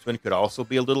this first one could also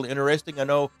be a little interesting. I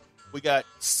know we got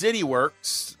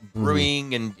CityWorks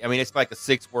Brewing, and, I mean, it's like a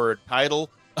 6-word title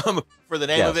for the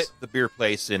name of it. The beer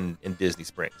place in Disney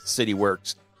Springs.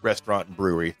 CityWorks restaurant and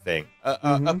brewery thing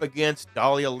up against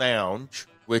Dahlia Lounge,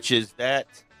 which is that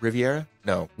Riviera?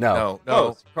 No.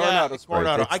 Coronado Springs.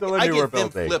 I get them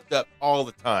flipped up all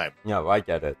the time. No, I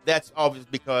get it. That's obviously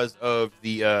because of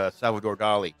the Salvador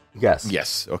Dali.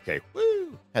 Yes. Okay.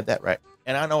 Woo! Had that right.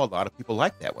 And I know a lot of people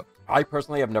like that one. I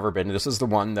personally have never been. This is the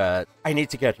one that I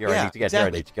need to get here. I need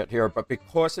to get here. But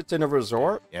because it's in a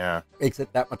resort, makes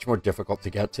it that much more difficult to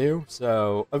get to.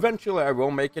 So eventually I will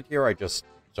make it here. I just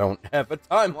don't have a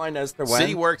timeline as to when.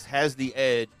 CityWorks has the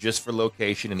edge just for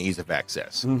location and ease of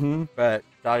access. But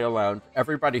Dahlia Lounge,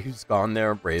 everybody who's gone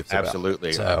there braves it.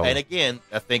 Absolutely. So. And again,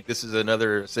 I think this is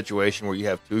another situation where you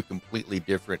have two completely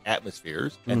different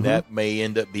atmospheres, and that may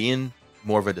end up being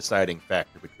more of a deciding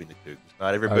factor between the two.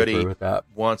 Not everybody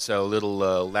wants a little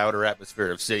louder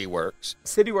atmosphere of CityWorks.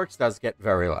 CityWorks does get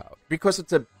very loud because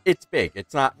it's big.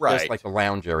 It's not just like a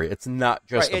lounge area. It's not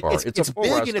just a bar. It's a full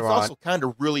big restaurant. And it's also kind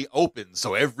of really open,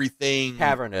 so everything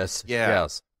cavernous. Yeah.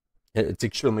 Yes, it's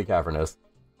extremely cavernous.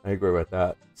 I agree with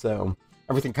that. So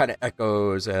everything kind of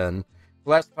echoes. And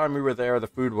last time we were there, the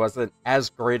food wasn't as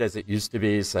great as it used to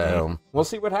be. So we'll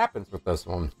see what happens with this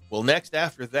one. Well, next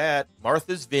after that,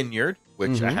 Martha's Vineyard,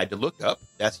 which I had to look up.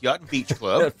 That's Yacht and Beach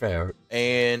Club. Fair.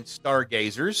 And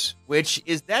Stargazers, which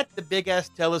is that the big-ass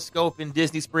telescope in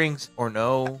Disney Springs or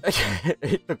no?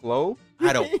 The globe?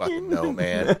 I don't fucking know,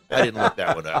 man. I didn't look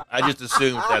that one up. I just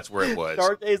assumed that's where it was.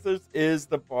 Stargazers is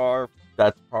the bar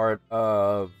that's part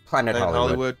of Planet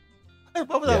Hollywood.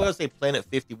 What was I going to say? Planet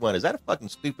 51. Is that a fucking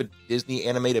stupid Disney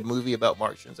animated movie about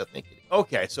Martians? I think it is.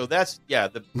 Okay, so that's,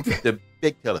 the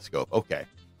big telescope. Okay.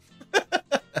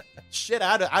 Shit,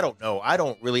 I don't know. I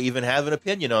don't really even have an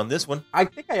opinion on this one. I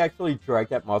think I actually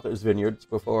drank at Martha's Vineyards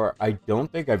before. I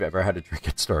don't think I've ever had a drink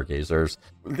at Stargazers.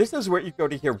 This is where you go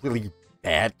to hear really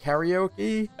bad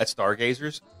karaoke. At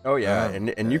Stargazers? Oh, yeah.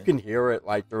 And you can hear it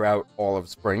like throughout all of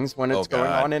Springs when it's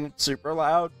going on and it's super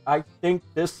loud. I think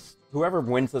whoever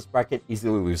wins this bracket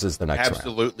easily loses the next round.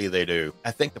 Absolutely, they do.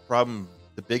 I think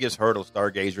the biggest hurdle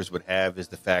Stargazers would have is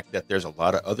the fact that there's a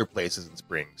lot of other places in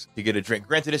Springs to get a drink.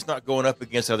 Granted, it's not going up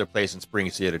against other places in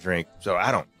Springs to get a drink. So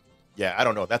I don't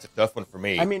know. That's a tough one for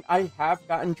me. I mean, I have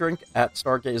gotten drink at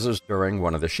Stargazers during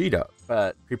one of the sheet-ups,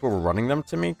 but people were running them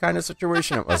to me kind of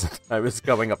situation. It wasn't. I was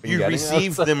going up and getting them. You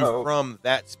received them from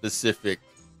that specific...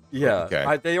 Yeah,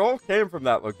 okay. They all came from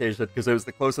that location because it was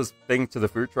the closest thing to the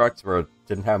food trucks where it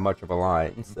didn't have much of a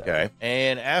line. So. Okay.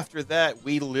 And after that,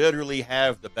 we literally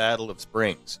have the Battle of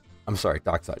Springs. I'm sorry,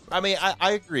 Dockside. I mean,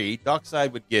 I agree.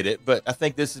 Dockside would get it, but I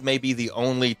think this is maybe the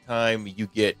only time you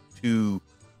get two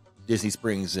Disney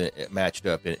Springs matched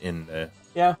up in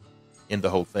in the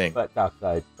whole thing. But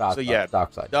Dockside.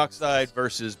 Dockside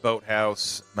versus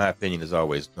Boathouse. My opinion is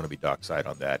always going to be Dockside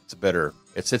on that.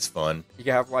 It's fun.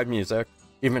 You have live music.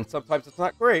 Even sometimes it's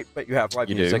not great, but you have live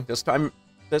music.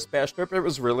 This past trip, it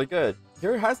was really good.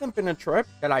 There hasn't been a trip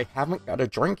that I haven't got a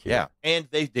drink here. Yeah, and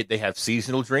they have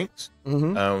seasonal drinks.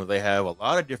 Mm-hmm. They have a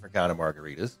lot of different kind of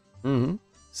margaritas. Mm-hmm.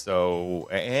 So,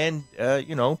 and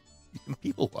you can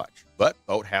people watch. But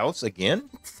Boathouse again,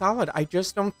 it's solid. I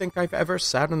just don't think I've ever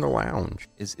sat in the lounge.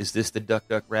 Is this the Duck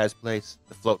Raz place,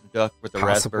 the floating duck with the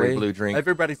Possibly. raspberry blue drink?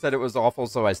 Everybody said it was awful,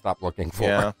 so I stopped looking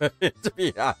for it. To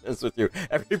be honest with you,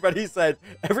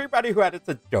 everybody who had it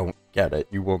said, "Don't get it.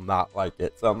 You will not like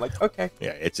it." So I'm like, okay,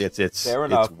 yeah, it's fair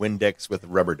enough. It's Windex with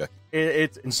rubber duck.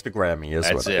 It's Instagrammy,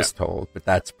 is what I was told, but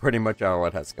that's pretty much all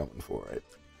it has going for it.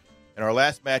 And our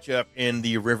last matchup in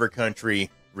the River Country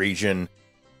region,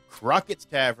 Crockett's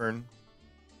Tavern.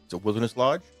 It's a Wilderness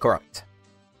Lodge. Correct.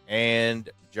 And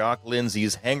Jock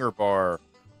Lindsay's Hangar Bar,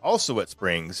 also at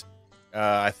Springs.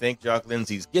 I think Jock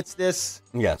Lindsay's gets this.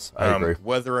 Yes, I agree.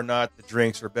 Whether or not the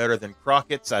drinks are better than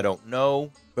Crockett's, I don't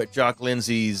know. But Jock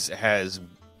Lindsay's has, in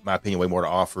my opinion, way more to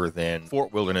offer than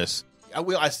Fort Wilderness.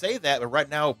 I say that, but right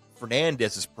now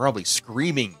Fernandez is probably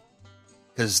screaming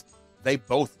because they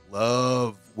both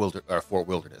love Fort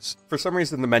Wilderness. For some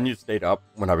reason, the menu stayed up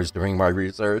when I was doing my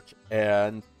research,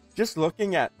 and just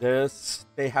looking at this,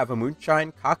 they have a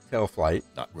moonshine cocktail flight.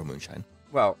 Not real moonshine.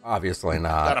 Well, obviously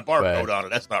not. Got a barcode on it.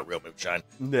 That's not real moonshine.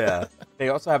 Yeah. They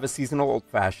also have a seasonal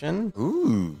old-fashioned.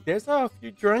 Ooh. There's a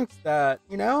few drinks that,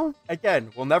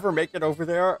 again, will never make it over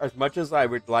there as much as I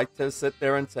would like to sit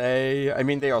there and say. I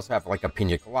mean, they also have like a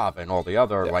pina colada and all the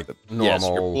other normal. Yes,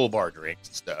 your pool bar drinks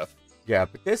and stuff. Yeah,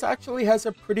 but this actually has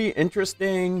a pretty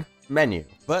interesting menu.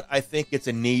 But I think it's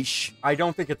a niche. I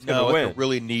don't think it's going to win. It's a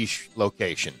really niche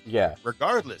location. Yeah.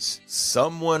 Regardless,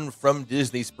 someone from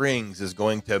Disney Springs is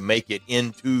going to make it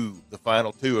into the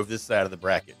final two of this side of the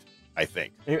bracket, I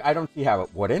think. I don't see how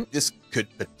it wouldn't. This could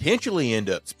potentially end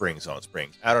up Springs on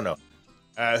Springs. I don't know.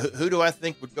 Who do I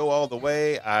think would go all the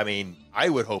way? I mean, I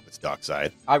would hope it's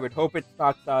Dockside. I would hope it's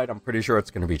Dockside. I'm pretty sure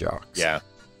it's going to be Jocks. Yeah.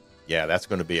 Yeah, that's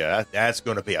going to be a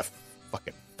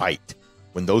fucking fight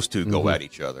when those two go at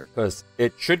each other. Because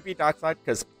it should be Dockside,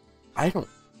 because I don't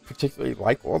particularly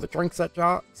like all the drinks at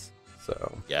Jocks.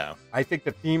 So, yeah. I think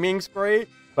the theming's great,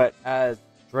 but as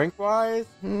drink-wise,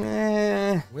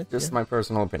 just my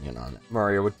personal opinion on it.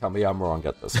 Mario would tell me I'm wrong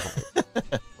at this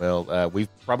point. Well, we've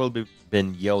probably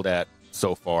been yelled at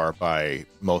so far by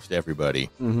most everybody.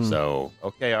 Mm-hmm. So,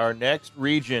 okay, our next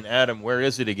region, Adam, where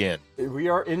is it again? We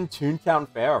are in Toontown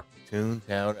Fair.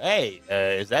 Toontown. Hey,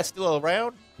 is that still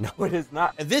around? No, it is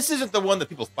not. And this isn't the one that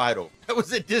people fight over. That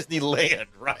was at Disneyland,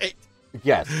 right?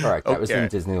 Yes, correct. That was in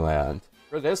Disneyland.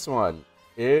 For this one,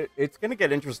 it's going to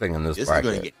get interesting in this bracket. This is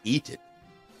going to get heated.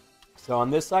 So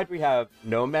on this side, we have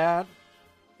Nomad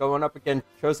going up against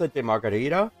Choza de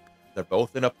Margarita. They're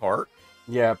both in a park.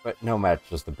 Yeah, but Nomad's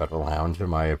just a better lounge, in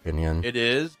my opinion. It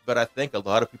is, but I think a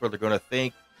lot of people are going to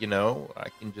think, I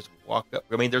can just walk up.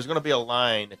 I mean, there's going to be a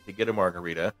line to get a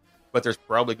margarita, but there's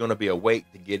probably going to be a wait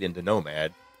to get into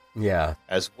Nomad. Yeah.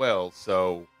 As well.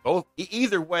 So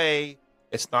either way,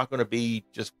 it's not going to be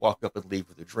just walk up and leave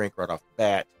with a drink right off the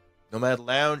bat. Nomad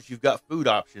Lounge, you've got food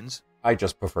options. I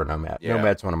just prefer Nomad. Yeah.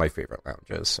 Nomad's one of my favorite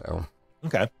lounges. So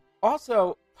okay.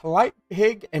 Also, Polite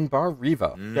Pig and Bar Riva.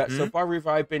 Mm-hmm. Yeah, so Bar Riva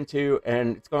I've been to,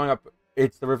 and it's going up.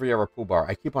 It's the Riviera Pool Bar.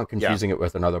 I keep on confusing it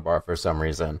with another bar for some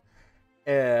reason.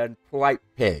 And Polite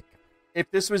Pig. If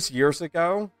this was years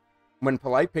ago, when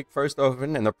Polite Pig first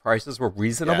opened and the prices were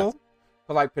reasonable,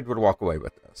 Polite Pig would walk away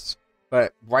with this.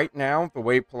 But right now, the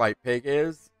way Polite Pig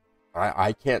is,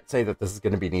 I can't say that this is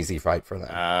going to be an easy fight for them.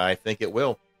 I think it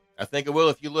will.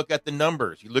 If you look at the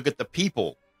numbers, you look at the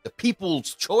people. The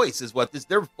people's choice is what is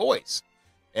their voice.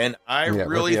 And I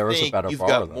really think you've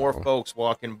got more folks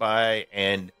walking by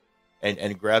and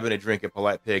grabbing a drink at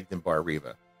Polite Pig than Bar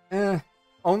Riva.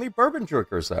 Only bourbon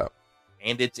drinkers, though.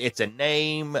 And it's a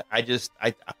name. I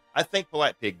think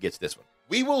Polite Pig gets this one.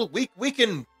 We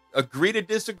can agree to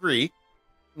disagree.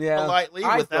 Yeah, politely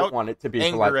I without don't want it to be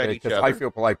Polite Pig because I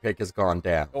feel Polite Pig has gone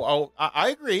down. I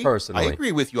agree. Personally, I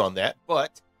agree with you on that.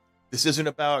 But this isn't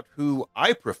about who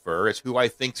I prefer; it's who I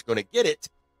think's going to get it.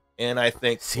 And I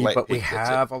think, but we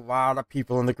have a lot of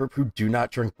people in the group who do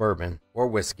not drink bourbon or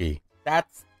whiskey.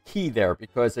 That's key there,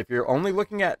 because if you're only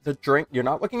looking at the drink, you're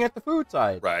not looking at the food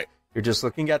side. Right. You're just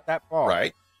looking at that bar.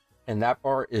 Right. And that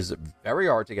bar is very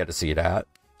hard to get a seat at.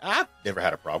 I've never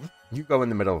had a problem. You go in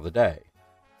the middle of the day.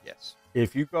 Yes.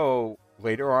 If you go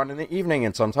later on in the evening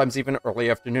and sometimes even early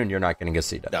afternoon, you're not getting a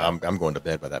seat at No, that. I'm going to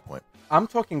bed by that point. I'm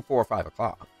talking 4 or 5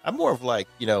 o'clock. I'm more of like,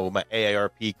 my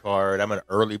AARP card. I'm an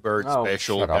early bird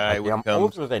special shut up, guy Mikey. when I'm it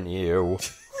comes. older than you.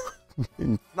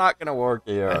 It's not going to work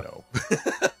here. I know.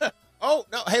 Oh,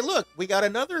 no. Hey, look, we got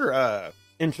another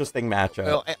Interesting matchup.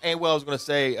 well, I was going to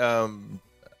say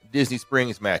Disney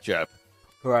Springs matchup.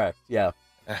 Correct, yeah.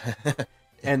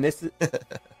 And this is,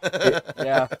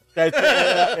 yeah,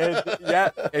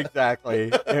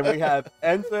 exactly. And we have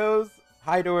Enzo's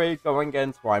Hideaway going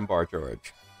against Wine Bar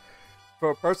George.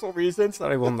 For personal reasons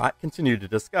that I will not continue to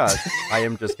discuss, I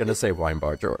am just going to say Wine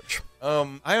Bar George.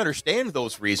 I understand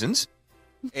those reasons,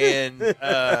 and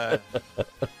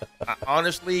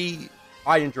honestly,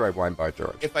 I enjoy Wine Bar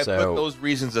George. if I put those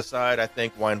reasons aside, I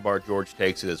think Wine Bar George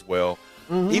takes it as well.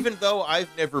 Mhm. Even though I've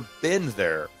never been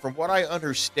there, from what I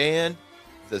understand,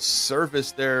 the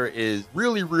service there is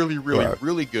really, really, really, Right.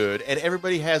 really good, and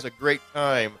everybody has a great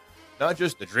time. Not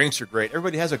just the drinks are great,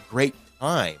 everybody has a great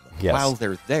time Yes. while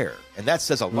they're there, and that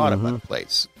says a lot about Mhm. a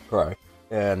place. Correct.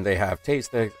 And they have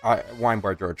tasting. Wine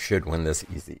Bar George should win this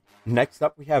easy. Next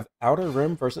up, we have Outer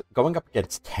Rim versus going up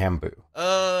against Tambu.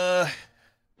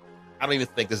 I don't even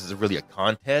think this is really a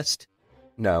contest.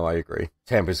 No, I agree.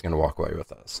 Tambu's going to walk away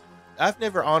with us. I've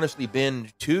never honestly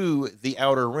been to the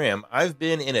Outer Rim. I've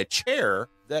been in a chair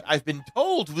that I've been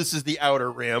told this is the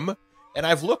Outer Rim, and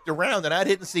I've looked around and I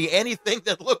didn't see anything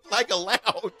that looked like a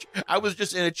lounge. I was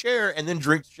just in a chair, and then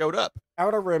drinks showed up.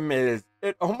 Outer Rim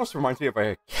it almost reminds me of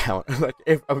a counter. Like,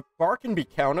 if a bar can be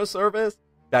counter service,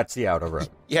 that's the Outer Rim.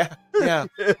 Yeah.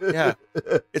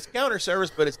 It's counter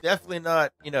service, but it's definitely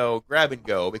not, grab and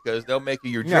go, because they'll make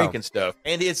you your drink No. and stuff.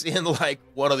 And it's in like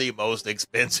one of the most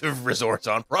expensive resorts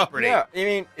on property. Yeah, I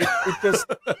mean, it just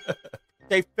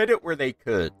they fit it where they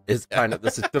could. Is kind of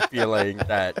the feeling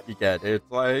that you get. It's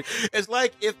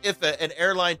like if an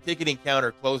airline ticketing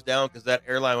counter closed down because that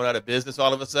airline went out of business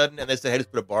all of a sudden, and they said, hey,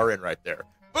 just put a bar in right there.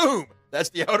 Boom! That's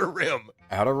the Outer Rim.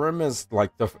 Outer Rim is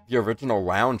like the original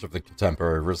lounge of the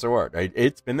contemporary resort.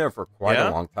 It's been there for quite a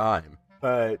long time.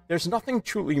 But there's nothing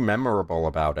truly memorable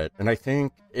about it. And I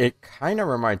think it kind of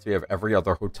reminds me of every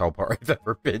other hotel bar I've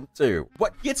ever been to.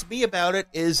 What gets me about it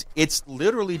is it's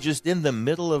literally just in the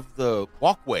middle of the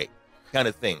walkway kind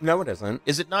of thing. No, it isn't.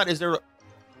 Is it not? Is there... No,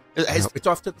 it's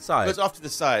off to the side. It's off to the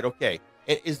side, okay.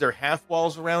 Is there half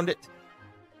walls around it?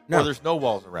 No. Or there's no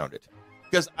walls around it?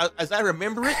 Because as I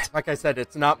remember it... Like I said,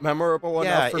 it's not memorable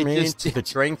enough for it me. just- The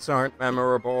drinks aren't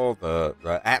memorable. The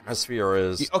atmosphere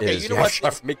is Okay, is you know what?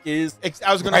 Chef Mickey's.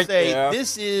 I was going Right to say, there.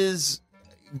 this is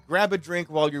grab a drink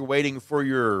while you're waiting for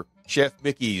your Chef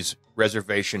Mickey's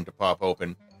reservation to pop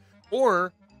open,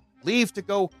 or leave to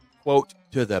go, quote,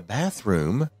 to the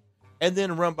bathroom, and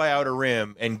then run by Outer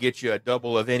Rim and get you a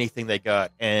double of anything they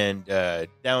got, and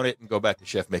down it and go back to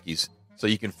Chef Mickey's so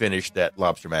you can finish that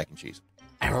lobster mac and cheese.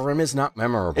 Outer Rim is not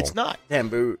memorable. It's not.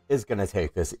 Tambu is going to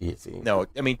take this easy. No,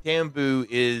 I mean, Tambu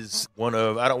is one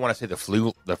of, I don't want to say the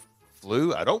flu,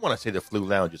 I don't want to say the flu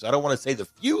lounges. I don't want to say the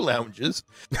few lounges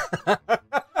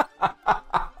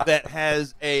that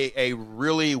has a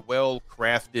really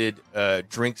well-crafted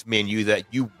drinks menu that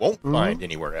you won't find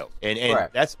anywhere else. And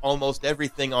Correct. that's almost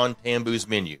everything on Tambu's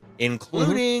menu,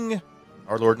 including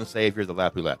our Lord and Savior, the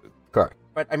Lapu Lapu. Correct.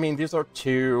 But, I mean, these are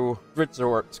two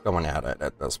resorts going at it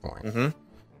at this point. Mm-hmm.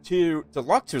 Two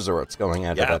deluxe resorts going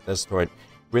at it at this point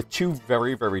with two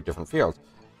very, very different fields.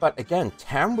 But, again,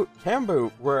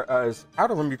 Tambu, whereas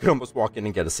Outer Rim, you can almost walk in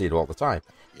and get a seat all the time.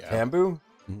 Yeah. Tambu,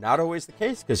 not always the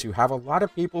case, because you have a lot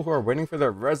of people who are waiting for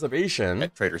their reservation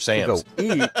At Trader to Sam's. go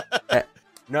eat.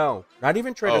 No, not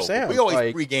even Trader Sam's. We always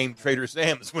like, pregame Trader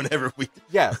Sam's whenever we...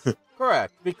 Yes,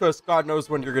 correct. Because God knows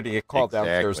when you're going to get called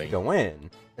downstairs to Exactly. go in.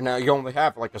 And now you only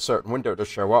have like a certain window to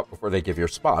show up before they give your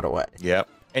spot away. Yep.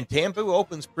 And Tambu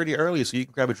opens pretty early, so you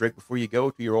can grab a drink before you go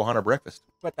to your Ohana breakfast.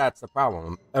 But that's the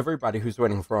problem. Everybody who's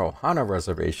waiting for a Ohana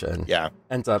reservation Yeah.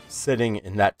 ends up sitting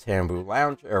in that Tambu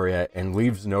lounge area and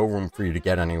leaves no room for you to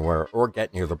get anywhere or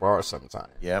get near the bar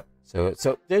sometimes. Yep. So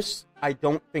this, I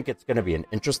don't think it's going to be an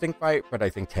interesting fight, but I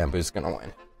think Tambu's going to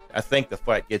win. I think the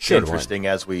fight gets Should interesting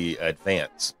as we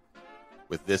advance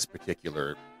with this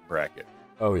particular bracket.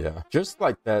 Oh, yeah. Just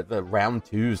like the round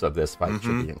twos of this fight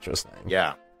should Mhm. be interesting.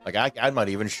 Yeah. Like, I'm not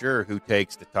even sure who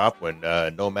takes the top one.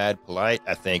 Nomad, Polite,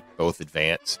 I think both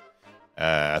advance.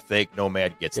 I think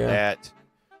Nomad gets that.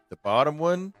 The bottom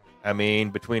one, I mean,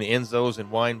 between Enzo's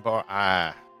and Wine Bar,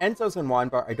 Enzo's and Wine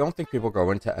Bar, I don't think people go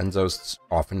into Enzo's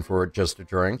often for just a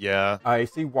drink. yeah. I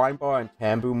see Wine Bar and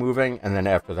Tambu moving, and then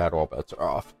after that, all bets are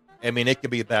off. I mean, it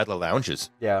could be a battle of lounges.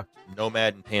 Yeah,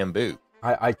 Nomad and Tambu.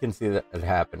 I can see that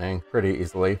happening pretty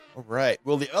easily. All right.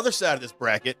 Well, the other side of this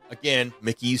bracket, again,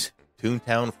 Mickey's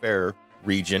Toontown Fair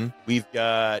region. We've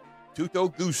got Tutto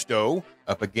Gusto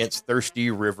up against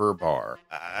Thirsty River Bar.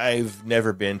 I've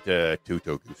never been to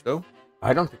Tutto Gusto.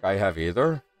 I don't think I have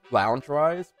either,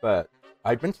 lounge-wise, but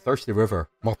I've been to Thirsty River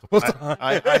multiple times.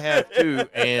 I have too,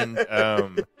 and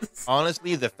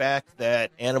honestly, the fact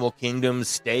that Animal Kingdom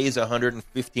stays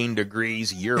 115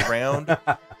 degrees year-round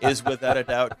is without a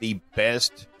doubt the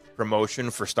best promotion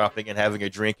for stopping and having a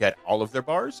drink at all of their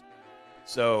bars.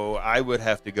 So I would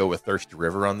have to go with Thirsty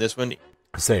River on this one.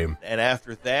 Same. And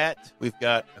after that, we've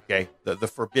got, the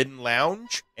Forbidden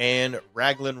Lounge and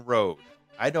Raglan Road.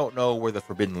 I don't know where the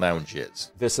Forbidden Lounge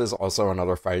is. This is also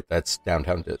another fight that's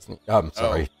downtown Disney.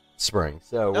 Spring.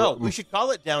 So no, we should call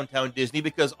it downtown Disney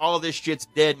because all of this shit's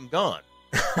dead and gone.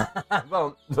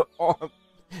 Well,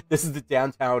 this is the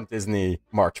downtown Disney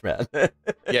March Man.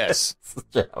 Yes.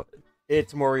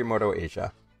 It's Morimoto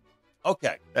Asia.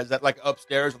 Okay. Is that like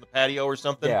upstairs on the patio or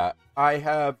something? Yeah. I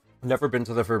have never been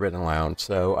to the Forbidden Lounge,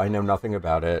 so I know nothing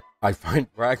about it. I find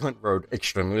Raglan Road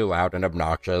extremely loud and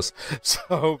obnoxious,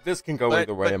 so this can go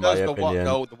either way in my opinion.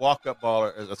 The walk-up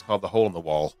bar is called the Hole in the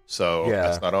Wall, so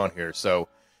that's not on here. So,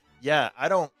 yeah, I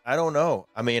don't know.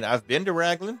 I mean, I've been to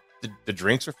Raglan. The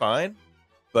drinks are fine,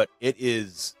 but it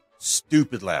is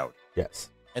stupid loud. Yes.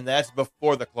 And that's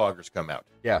before the cloggers come out.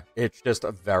 Yeah, it's just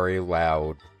a very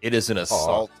loud. It is an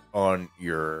assault on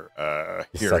your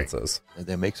hearing. Senses. And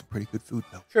they make some pretty good food,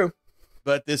 though. True.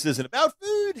 But this isn't about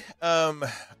food.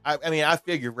 I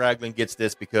figure Raglan gets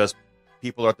this because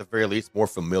people are at the very least more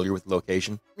familiar with the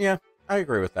location. Yeah, I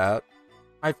agree with that.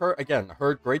 I've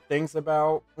heard great things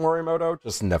about Morimoto,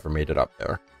 just never made it up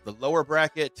there. The lower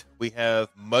bracket, we have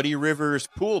Muddy Rivers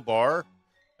Pool Bar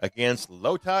against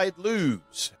Low Tide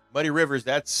Lou's. Muddy Rivers,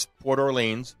 that's Port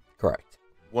Orleans. Correct.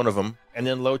 One of them. And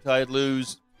then Low Tide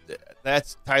Lou's,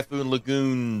 that's Typhoon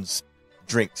Lagoon's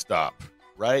drink stop,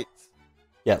 right?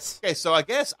 Yes. Okay, so I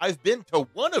guess I've been to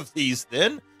one of these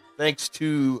then, thanks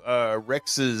to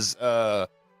Rex's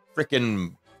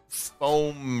frickin'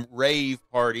 foam rave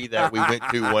party that we went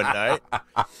to one night.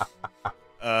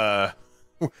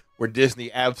 Where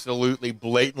Disney absolutely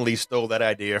blatantly stole that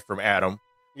idea from Adam.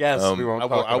 Yes, we won't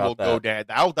talk about that. Go down.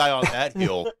 I'll die on that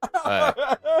hill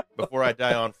before I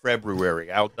die on February.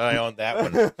 I'll die on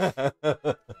that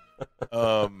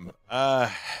one.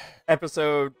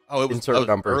 Episode. Oh, it was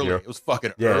early. Here. It was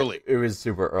fucking early. It was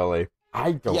super early.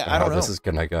 I don't know how this is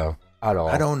gonna go at all.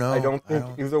 I don't know. I don't think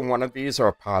either one of these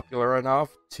are popular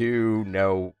enough to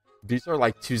know. These are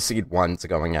like 2-seed ones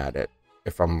going at it.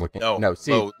 If I'm looking, low numbers.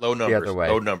 The other way.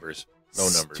 Low numbers.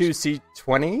 2-seed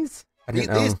 20s.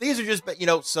 These are just,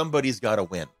 somebody's got to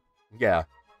win. Yeah.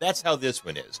 That's how this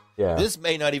one is. Yeah. This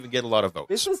may not even get a lot of votes.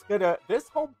 This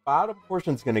whole bottom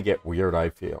portion's gonna get weird, I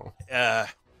feel.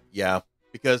 Yeah.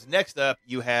 Because next up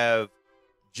you have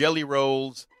Jelly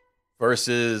Rolls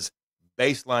versus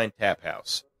Baseline Tap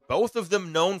House. Both of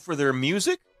them known for their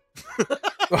music.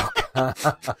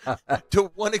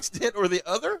 To one extent or the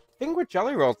other. Thing with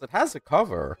Jelly Rolls, it has a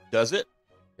cover. Does it?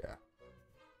 Yeah.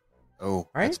 Oh,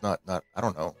 right? It's not. I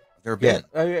don't know. I've never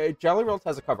been. Jelly Rolls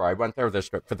has a cover. I went there this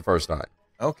trip for the first time.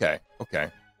 Okay.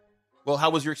 Well,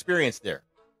 how was your experience there?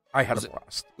 I had a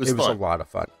blast. It was a lot of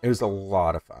fun. It was a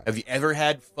lot of fun. Have you ever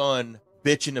had fun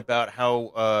bitching about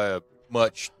how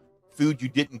much food you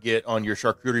didn't get on your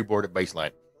charcuterie board at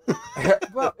Baseline?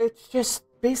 Well, it's just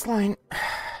Baseline.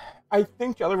 I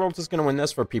think Jelly Rolls is going to win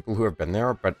this for people who have been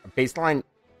there, but Baseline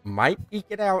might eke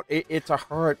it out. It's a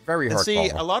very hard See,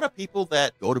 call. a lot of people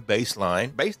that go to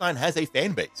Baseline has a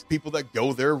fan base. People that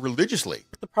go there religiously.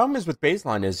 But the problem is with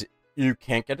Baseline is you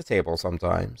can't get a table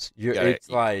sometimes. You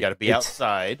got to be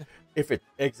outside. If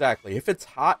it's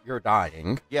hot, you're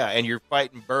dying. Yeah, and you're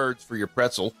fighting birds for your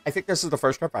pretzel. I think this is the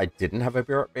first trip I didn't have a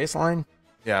beer at Baseline.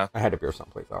 Yeah. I had a beer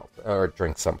someplace else, or a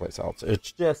drink someplace else.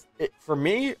 It's just, for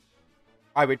me,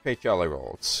 I would pick Jelly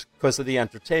Rolls because of the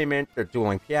entertainment. Their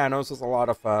dueling pianos was a lot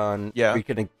of fun. Yeah.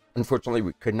 Unfortunately,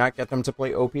 we could not get them to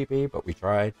play OPP, but we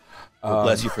tried. Well,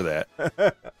 bless you for that.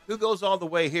 Who goes all the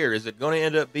way here? Is it going to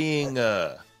end up being,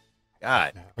 God?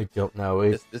 I don't know.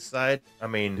 This side? I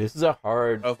mean, this is a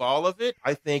hard. Of all of it,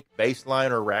 I think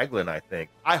Baseline or Raglan,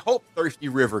 I hope Thirsty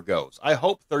River goes.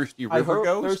 Thirsty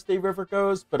River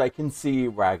goes, but I can see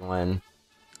Raglan.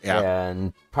 Yeah.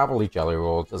 And probably Jelly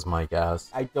Rolls is my guess.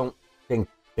 I don't think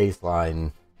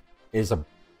Baseline is a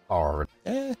bar.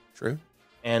 True.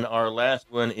 And our last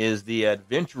one is the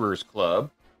Adventurers Club.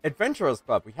 Adventurers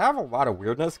Club. We have a lot of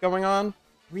weirdness going on.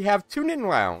 We have Tune-In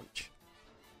Lounge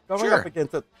going up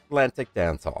against Atlantic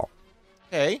Dance Hall.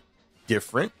 Okay.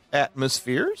 Different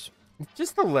atmospheres.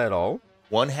 Just a little.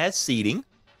 One has seating.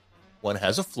 One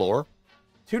has a floor.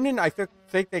 Tune in, I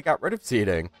think they got rid of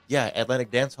seating. Yeah,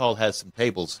 Atlantic Dance Hall has some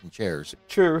tables and chairs.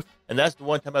 Truth. And that's the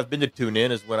one time I've been to Tune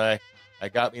In is when I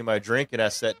got me my drink and I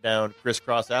sat down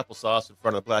crisscross applesauce in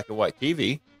front of the black and white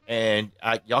TV. And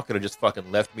y'all could have just fucking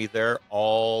left me there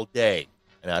all day.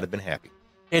 And I'd have been happy.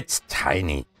 It's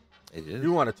tiny. It is.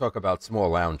 You want to talk about small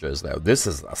lounges, though. This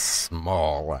is a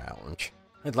small lounge.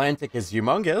 Atlantic is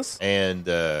humongous.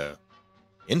 And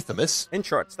infamous. And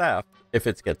short-staffed, if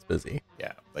it gets busy.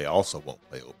 Yeah, they also won't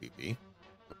play OPP.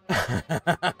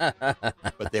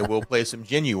 But they will play some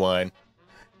Genuine.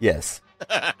 Yes.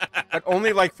 But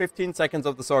only like 15 seconds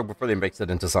of the song before they mix it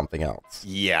into something else.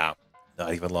 Yeah.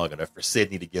 Not even long enough for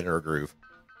Sydney to get in her groove.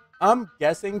 I'm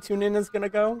guessing Tune In is going to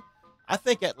go. I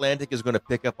think Atlantic is going to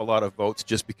pick up a lot of votes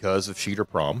just because of Sheeter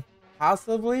Prom.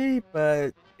 Possibly,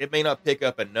 but It may not pick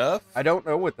up enough. I don't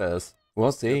know with this.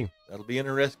 We'll see. That'll be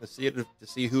interesting to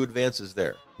see who advances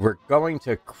there. We're going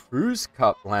to Cruise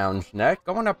Cup Lounge next,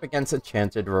 going up against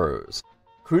Enchanted Rose.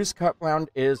 Cruise Cup Lounge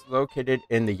is located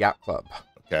in the Yacht Club.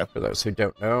 Okay. For those who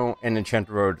don't know, and Enchanted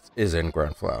Rose is in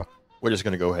Grand Flow. We're just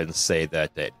going to go ahead and say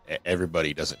that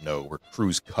everybody doesn't know where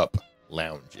Cruise Cup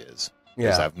Lounge is.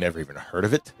 Because I've never even heard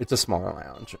of it. It's a smaller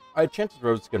lounge. Enchanted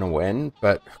Rose is going to win,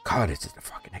 but God, it's just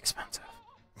fucking expensive.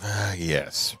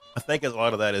 Yes. I think a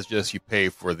lot of that is just you pay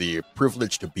for the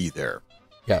privilege to be there.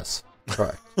 Yes,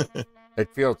 correct. It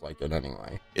feels like it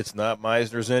anyway. It's not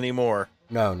Meisner's anymore.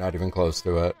 No, not even close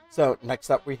to it. So next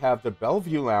up we have the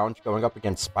Bellevue Lounge going up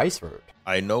against Spice Road.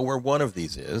 I know where one of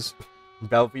these is.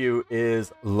 Bellevue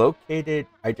is located,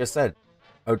 I just said,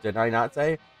 oh, did I not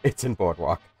say? It's in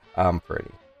Boardwalk.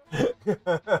 Pretty.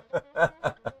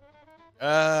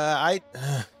 I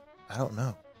don't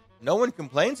know. No one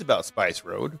complains about Spice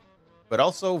Road, but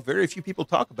also very few people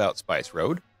talk about Spice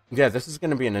Road. Yeah, this is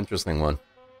going to be an interesting one.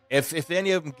 If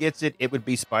any of them gets it, it would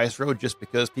be Spice Road just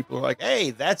because people are like, hey,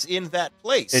 that's in that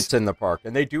place. It's in the park,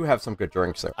 and they do have some good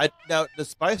drinks there. Now, does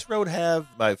Spice Road have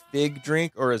my fig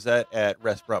drink, or is that at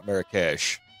Restaurant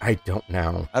Marrakesh? I don't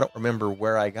know. I don't remember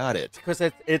where I got it. Because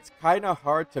it's kind of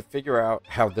hard to figure out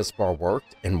how this bar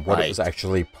worked and what it was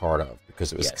actually part of.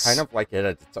 Because it was kind of like it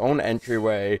had its own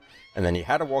entryway, and then you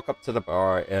had to walk up to the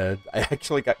bar, and I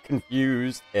actually got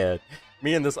confused, and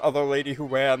me and this other lady who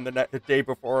ran the day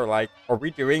before, like, are we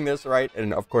doing this right?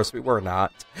 And of course we were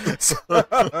not. So,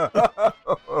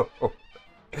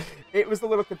 it was a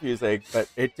little confusing, but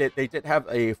they did have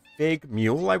a fig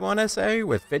mule, I want to say,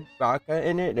 with fig vodka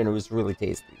in it, and it was really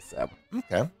tasty. So,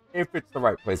 okay. If it's the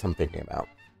right place I'm thinking about.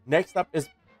 Next up is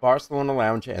Barcelona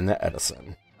Lounge and the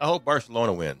Edison. I hope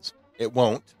Barcelona wins. It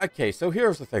won't. Okay, so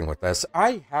here's the thing with this.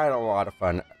 I had a lot of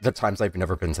fun the times I've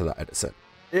never been to the Edison.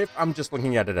 If I'm just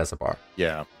looking at it as a bar.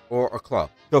 Yeah. Or a club.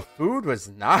 The food was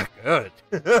not good.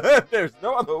 There's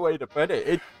no other way to put it.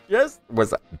 It just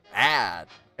was bad.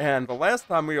 And the last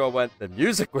time we all went, the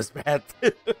music was bad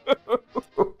too.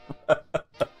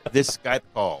 This Skype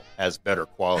call has better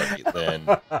quality than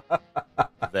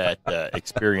that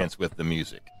experience with the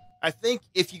music. I think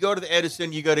if you go to the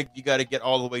Edison, you gotta get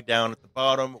all the way down at the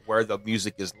bottom where the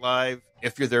music is live.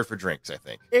 If you're there for drinks, I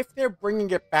think. If they're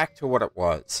bringing it back to what it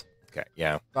was. Okay,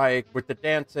 yeah. Like with the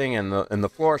dancing and the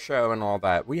floor show and all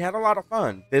that, we had a lot of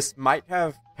fun. This might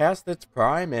have passed its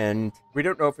prime, and we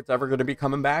don't know if it's ever going to be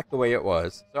coming back the way it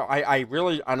was. So I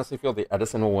really honestly feel the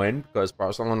Edison will win because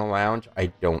Barcelona Lounge, I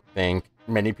don't think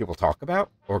many people talk about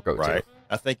or go to.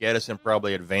 I think Edison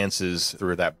probably advances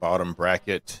through that bottom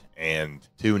bracket, and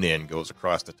Tune In goes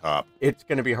across the top. It's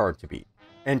going to be hard to beat.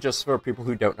 And just for people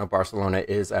who don't know, Barcelona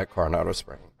is at Coronado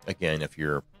Spring. Again, if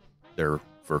you're there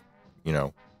for,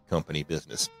 company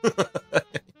business, you're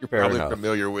Fair probably enough.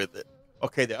 familiar with it.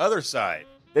 Okay, the other side.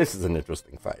 This is an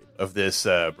interesting fight. Of this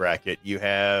bracket, you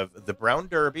have the Brown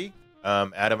Derby.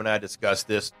 Adam and I discussed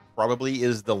this. Probably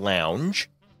is the Lounge.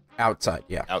 Outside,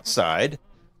 yeah. Outside.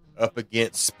 Up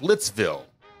against Splitsville,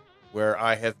 where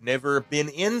I have never been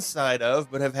inside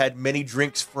of, but have had many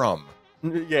drinks from.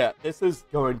 Yeah, this is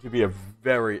going to be a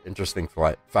very interesting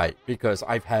fight because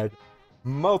I've had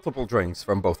multiple drinks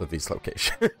from both of these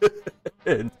locations.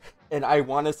 and I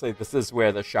want to say this is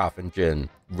where the Schaffen Gin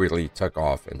really took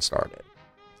off and started.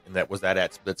 And was that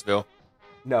at Splitsville?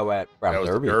 No, at Brown Derby.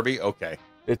 Derby. Derby? Okay.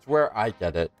 It's where I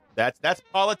get it. That's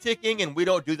politicking, and we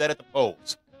don't do that at the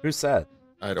polls. Who said?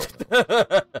 I don't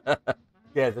know.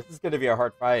 Yeah, this is going to be a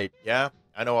hard fight. Yeah,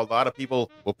 I know a lot of people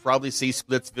will probably see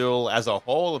Splitsville as a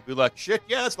whole and be like, shit,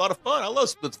 yeah, it's a lot of fun. I love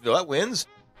Splitsville. That wins.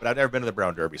 But I've never been to the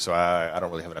Brown Derby, so I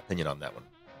don't really have an opinion on that one.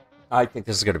 I think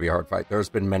this is going to be a hard fight. There's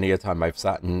been many a time I've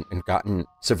sat and gotten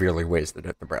severely wasted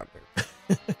at the Brown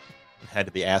Derby. Had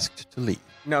to be asked to leave.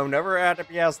 No, never had to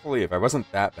be asked to leave. I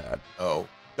wasn't that bad. Oh.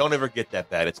 Don't ever get that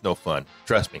bad. It's no fun.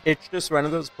 Trust me. It's just one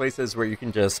of those places where you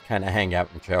can just kind of hang out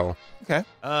and chill. Okay.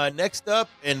 Next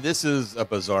up, and this is a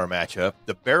bizarre matchup,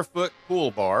 the Barefoot Pool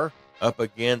Bar up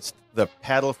against the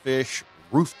Paddlefish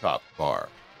Rooftop Bar.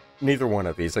 Neither one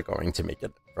of these are going to make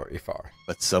it very far.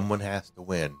 But someone has to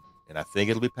win. And I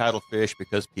think it'll be Paddlefish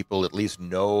because people at least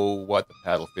know what the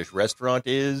Paddlefish restaurant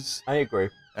is. I agree.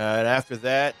 And after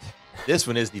that, this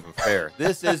one isn't even fair.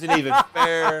 This isn't even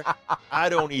fair. I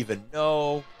don't even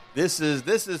know. This is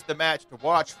the match to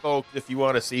watch, folks, if you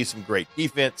want to see some great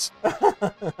defense.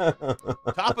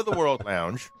 Top of the World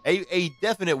Lounge, a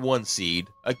definite 1 seed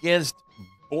against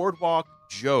Boardwalk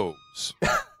Joe's.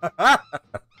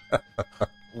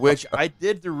 Which I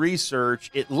did the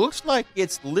research. It looks like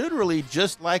it's literally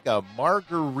just like a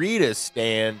margarita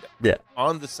stand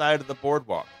on the side of the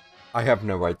boardwalk. I have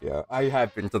no idea. I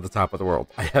have been to the Top of the World.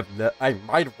 I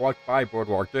might have walked by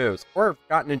Boardwalk Joe's or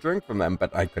gotten a drink from them,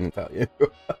 but I couldn't tell you.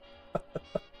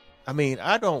 I mean,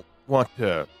 I don't want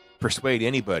to persuade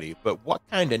anybody, but what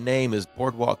kind of name is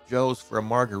Boardwalk Joe's for a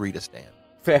margarita stand?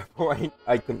 Fair point.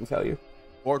 I couldn't tell you.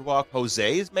 Boardwalk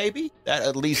Jose's, maybe? That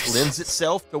at least lends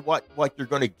itself to what you're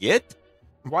going to get?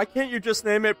 Why can't you just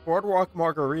name it Boardwalk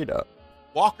Margarita?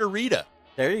 Walkerita.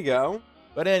 There you go.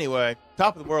 But anyway,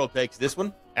 Top of the World takes this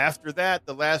one. After that,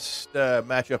 the last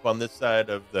matchup on this side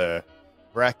of the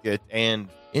bracket, and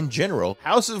in general,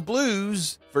 House of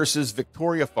Blues versus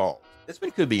Victoria Falls. This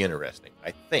one could be interesting,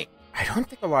 I think. I don't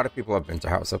think a lot of people have been to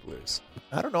House of Blues.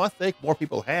 I don't know. I think more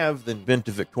people have than been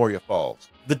to Victoria Falls.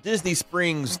 The Disney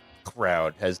Springs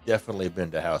crowd has definitely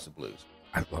been to House of Blues.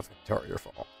 I love Victoria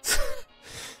Falls.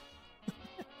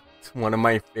 It's one of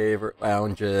my favorite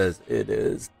lounges. It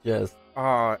is just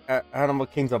Animal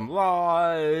Kingdom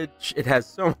Lodge. It has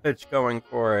so much going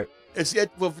for it.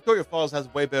 Victoria Falls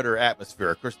has way better atmosphere.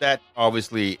 Of course, that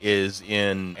obviously is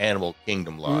in Animal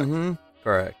Kingdom Lodge. Mm-hmm.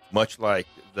 Correct. Much like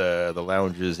the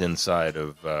lounges inside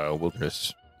of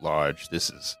Wilderness Lodge,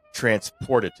 this is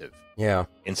transportative. Yeah.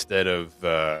 Instead of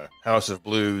House of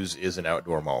Blues is an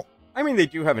outdoor mall. I mean, they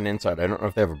do have an inside. I don't know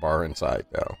if they have a bar inside,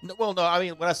 though. No, I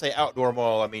mean, when I say outdoor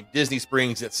mall, I mean Disney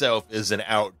Springs itself is an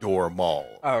outdoor mall.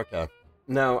 Oh, okay.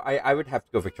 No, I would have to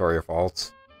go Victoria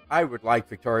Falls. I would like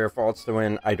Victoria Falls to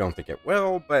win. I don't think it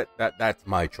will, but that's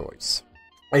my choice.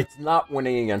 It's not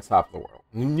winning against Top of the World.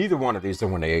 Neither one of these are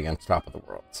winning against Top of the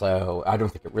World, so I don't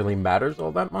think it really matters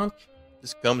all that much.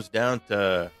 This comes down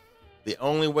to the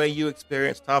only way you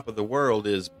experience Top of the World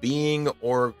is being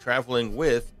or traveling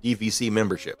with DVC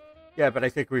membership. Yeah, but I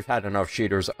think we've had enough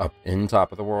cheaters up in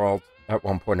Top of the World at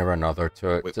one point or another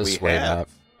to sway that.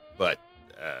 But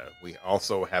we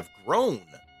also have grown.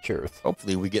 Truth.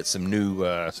 Hopefully we get some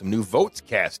new votes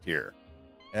cast here.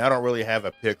 And I don't really have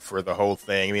a pick for the whole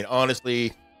thing. I mean,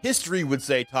 honestly, history would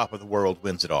say Top of the World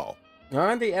wins it all.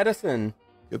 The Edison.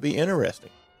 Could be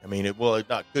interesting. I mean, it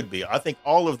not could be. I think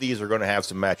all of these are going to have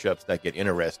some matchups that get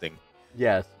interesting.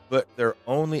 Yes. But they're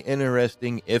only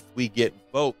interesting if we get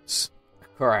votes.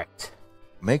 Correct.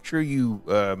 Make sure you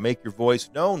make your voice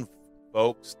known,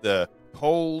 folks. The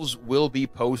polls will be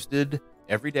posted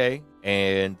every day,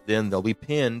 and then they'll be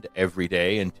pinned every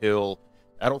day until,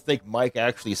 I don't think Mike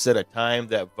actually set a time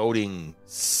that voting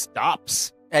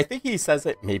stops. I think he says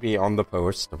it maybe on the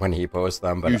post when he posts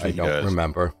them, but usually I don't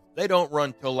remember. They don't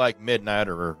run till like midnight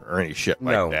or any shit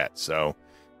like that. So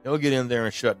they'll get in there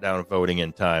and shut down voting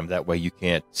in time. That way you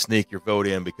can't sneak your vote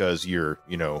in because you're,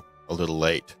 a little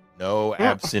late. No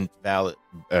absent ballot,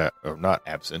 or not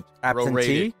absent.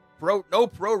 Absentee? No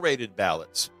prorated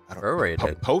ballots.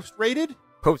 Prorated? Post-rated?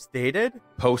 Post-dated?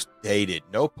 Post-dated.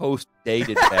 No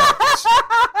post-dated ballots.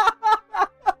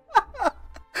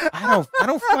 I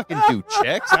don't fucking do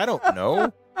checks. I don't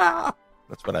know.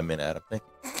 That's what I meant, Adam. Thank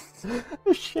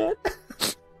you. Shit.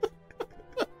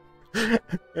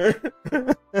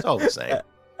 It's all the same.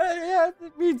 Yeah,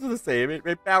 it means the same.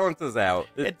 It balances out.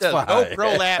 It does. No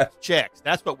prolapse checks.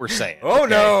 That's what we're saying. Oh, okay.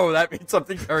 No, that means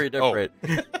something very different.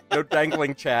 No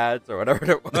dangling chads or whatever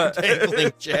it was.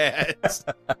 Dangling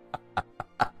chads.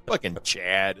 Fucking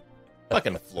Chad.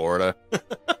 Fucking Florida.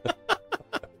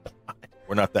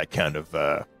 We're not that kind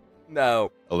of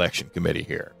election committee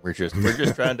here. We're just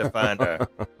trying to find a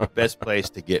best place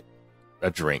to get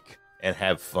a drink and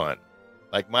have fun.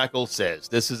 Like Michael says,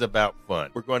 this is about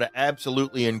fun. We're going to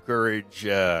absolutely encourage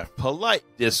polite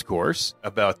discourse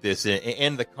about this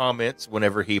in the comments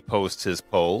whenever he posts his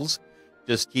polls.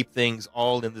 Just keep things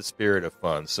all in the spirit of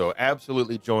fun. So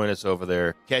absolutely join us over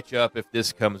there. Catch up if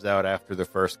this comes out after the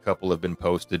first couple have been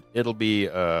posted. It'll be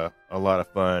a lot of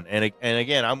fun. And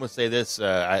again, I'm going to say this,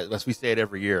 as we say it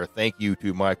every year, thank you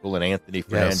to Michael and Anthony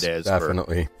Fernandez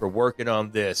definitely. For working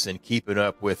on this and keeping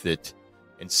up with it.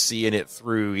 and seeing it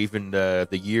through even the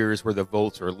years where the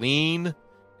votes are lean.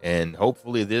 And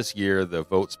hopefully this year the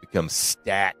votes become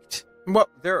stacked. Well,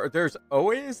 there's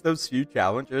always those few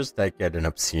challengers that get an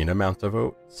obscene amount of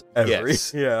votes.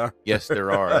 Yes. Yeah. Yes,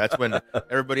 there are. That's when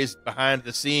everybody's behind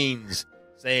the scenes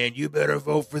saying, you better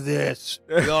vote for this.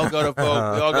 We all got to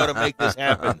vote. We all got to make this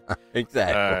happen.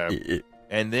 Exactly.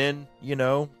 And then,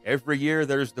 every year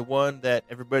there's the one that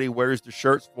everybody wears the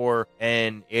shirts for,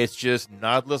 and it's just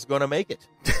Nodless going to make it.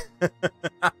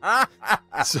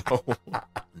 So,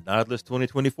 Nodless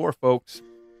 2024, folks.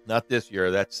 Not this year.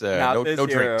 That's no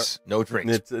drinks. No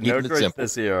drinks. It's no drinks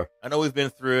this year. I know we've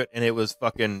been through it, and it was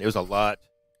a lot.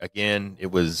 Again,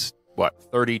 it was,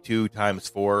 32 times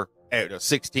 4?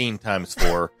 16 times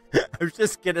 4. I was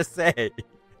just going to say.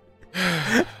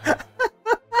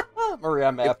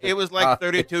 Maria, it was like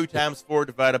 32 times 4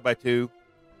 divided by 2.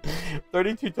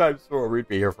 32 times 4, we'd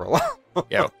be here for a while.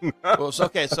 Yeah. Well, so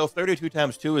 32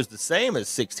 times 2 is the same as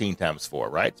 16 times 4,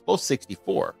 right? It's both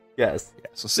 64. Yes. Yeah,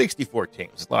 so 64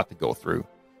 teams. A lot to go through.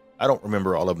 I don't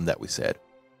remember all of them that we said.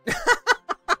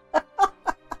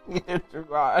 Neither do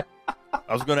I.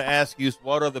 I was going to ask you,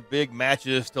 what are the big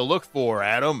matches to look for,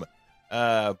 Adam?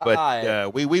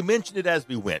 But we mentioned it as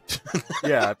we went.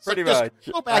 Yeah, pretty much.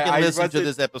 Go back and listen to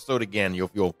this episode again.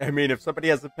 You'll. I mean, if somebody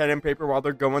has a pen and paper while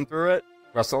they're going through it,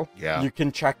 Russell, you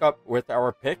can check up with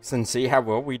our picks and see how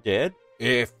well we did.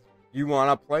 If you want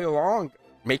to play along,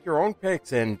 make your own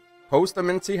picks and post them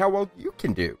and see how well you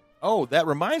can do. Oh, that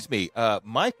reminds me.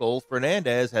 Michael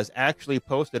Fernandez has actually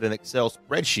posted an Excel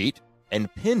spreadsheet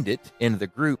and pinned it in the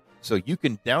group, so you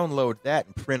can download that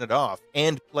and print it off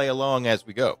and play along as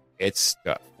we go. It's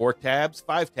 5 tabs,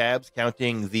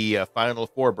 counting the Final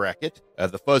Four bracket,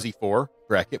 the Fuzzy Four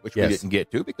bracket, which we didn't get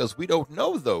to because we don't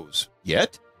know those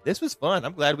yet. This was fun.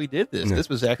 I'm glad we did this. This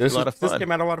was actually a lot of fun. This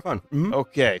came out a lot of fun. Mm-hmm.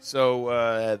 Okay,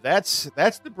 so that's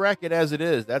the bracket as it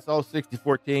is. That's all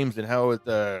 64 teams and how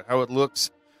it looks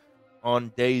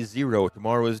on day 0.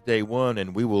 Tomorrow is day 1,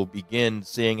 and we will begin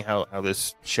seeing how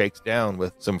this shakes down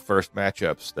with some first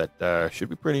matchups that should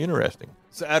be pretty interesting.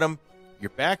 So, Adam, you're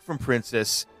back from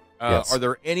Princess. Yes. Are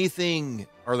there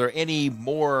any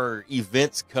more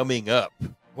events coming up?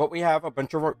 Well, we have a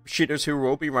bunch of cheaters who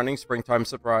will be running Springtime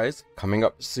Surprise coming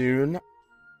up soon.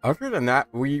 Other than that,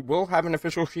 we will have an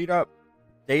official sheet up.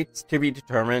 Dates to be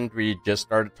determined. We just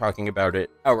started talking about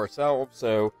it ourselves,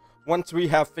 so once we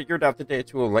have figured out the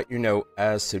dates, we'll let you know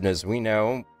as soon as we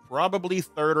know. Probably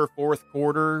 3rd or 4th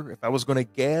quarter, if I was going to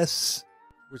guess.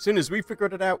 As soon as we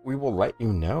figured it out, we will let you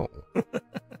know.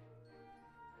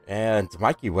 And,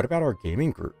 Mikey, what about our gaming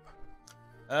group?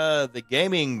 The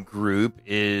gaming group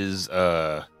is,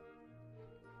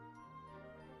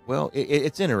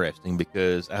 it's interesting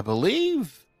because I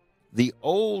believe the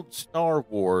old Star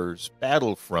Wars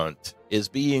Battlefront is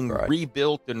being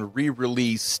rebuilt and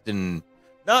re-released and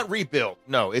not rebuilt.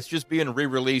 No, it's just being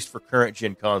re-released for current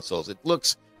gen consoles. It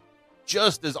looks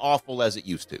just as awful as it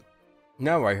used to.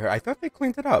 No, I thought they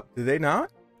cleaned it up. Did they not?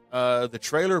 The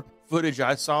trailer footage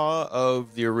I saw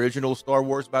of the original Star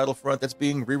Wars Battlefront that's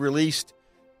being re-released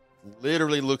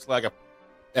literally looks like a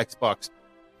Xbox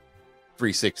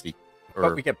 360.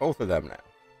 But we get both of them now.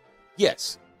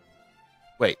 Yes.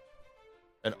 Wait.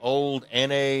 An old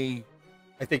and a...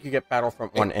 I think you get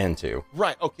Battlefront 1 and 2.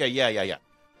 Right. Okay. Yeah.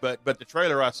 But the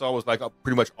trailer I saw was like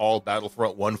pretty much all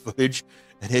Battlefront 1 footage.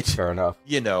 And it's... Fair enough.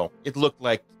 It looked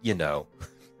like, No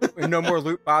more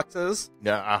loot boxes?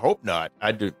 No, I hope not.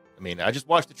 I just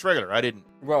watched the trailer. I didn't...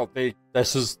 Well,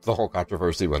 this is the whole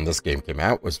controversy when this game came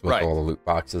out, was with all the loot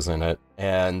boxes in it.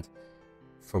 And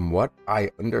from what I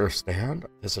understand,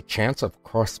 there's a chance of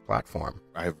cross-platform.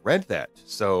 I've read that.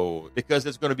 So, because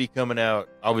it's going to be coming out,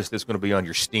 obviously it's going to be on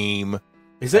your Steam.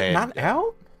 Is it not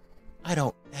out? I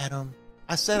don't, Adam.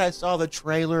 I said I saw the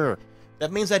trailer.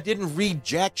 That means I didn't read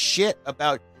jack shit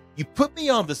about... You put me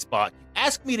on the spot. You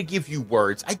ask me to give you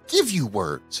words. I give you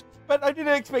words. But I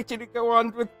didn't expect you to go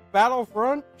on with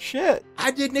Battlefront. Shit.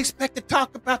 I didn't expect to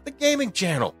talk about the gaming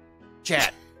channel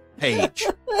chat page.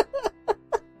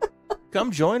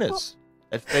 Come join us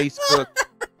at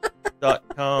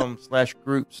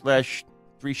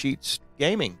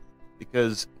facebook.com/group/3sheetsgaming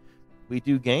because we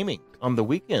do gaming on the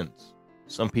weekends.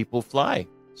 Some people fly.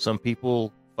 Some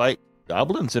people fight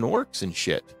goblins and orcs and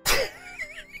shit.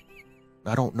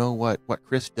 I don't know what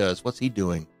Chris does. What's he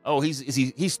doing? Oh, he's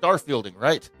starfielding,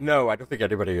 right? No, I don't think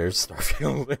anybody here is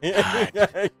starfielding.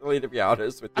 Actually, to be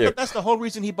honest with you. I thought that's the whole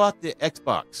reason he bought the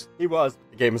Xbox. He was,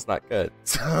 but the game is not good.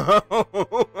 So...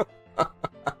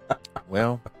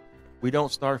 Well, we don't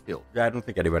starfield. Yeah, I don't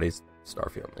think anybody's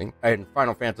starfielding. And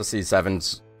Final Fantasy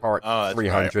VII's part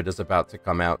 300 is about to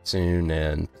come out soon.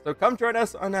 And so come join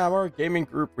us on our gaming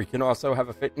group. We can also have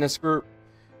a fitness group,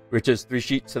 which is 3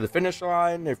 Sheets to the Finish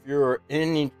Line. If you're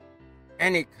any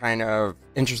kind of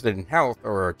interested in health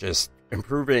or just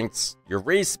improving your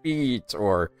race speeds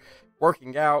or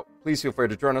working out, please feel free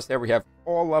to join us there. We have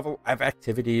all level of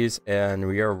activities, and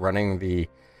we are running the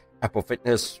Apple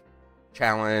Fitness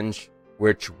Challenge,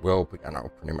 which Will,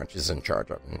 pretty much is in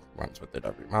charge of and runs with it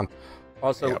every month.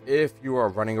 Also, if you are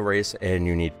running a race and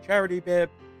you need a charity bib,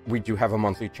 we do have a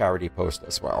monthly charity post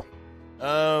as well.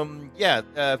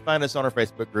 Find us on our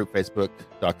Facebook group,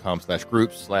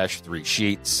 facebook.com/groups/3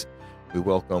 Sheets. We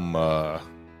welcome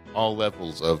all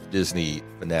levels of Disney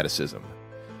fanaticism.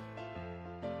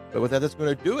 But with that, that's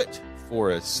going to do it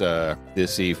for us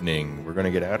this evening. We're going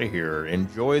to get out of here.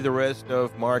 Enjoy the rest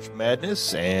of March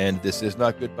Madness, and this is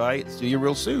not goodbye. See you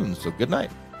real soon, so good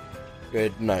night.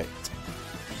 Good night.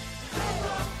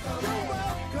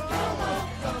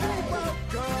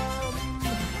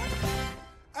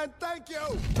 And thank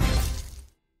you.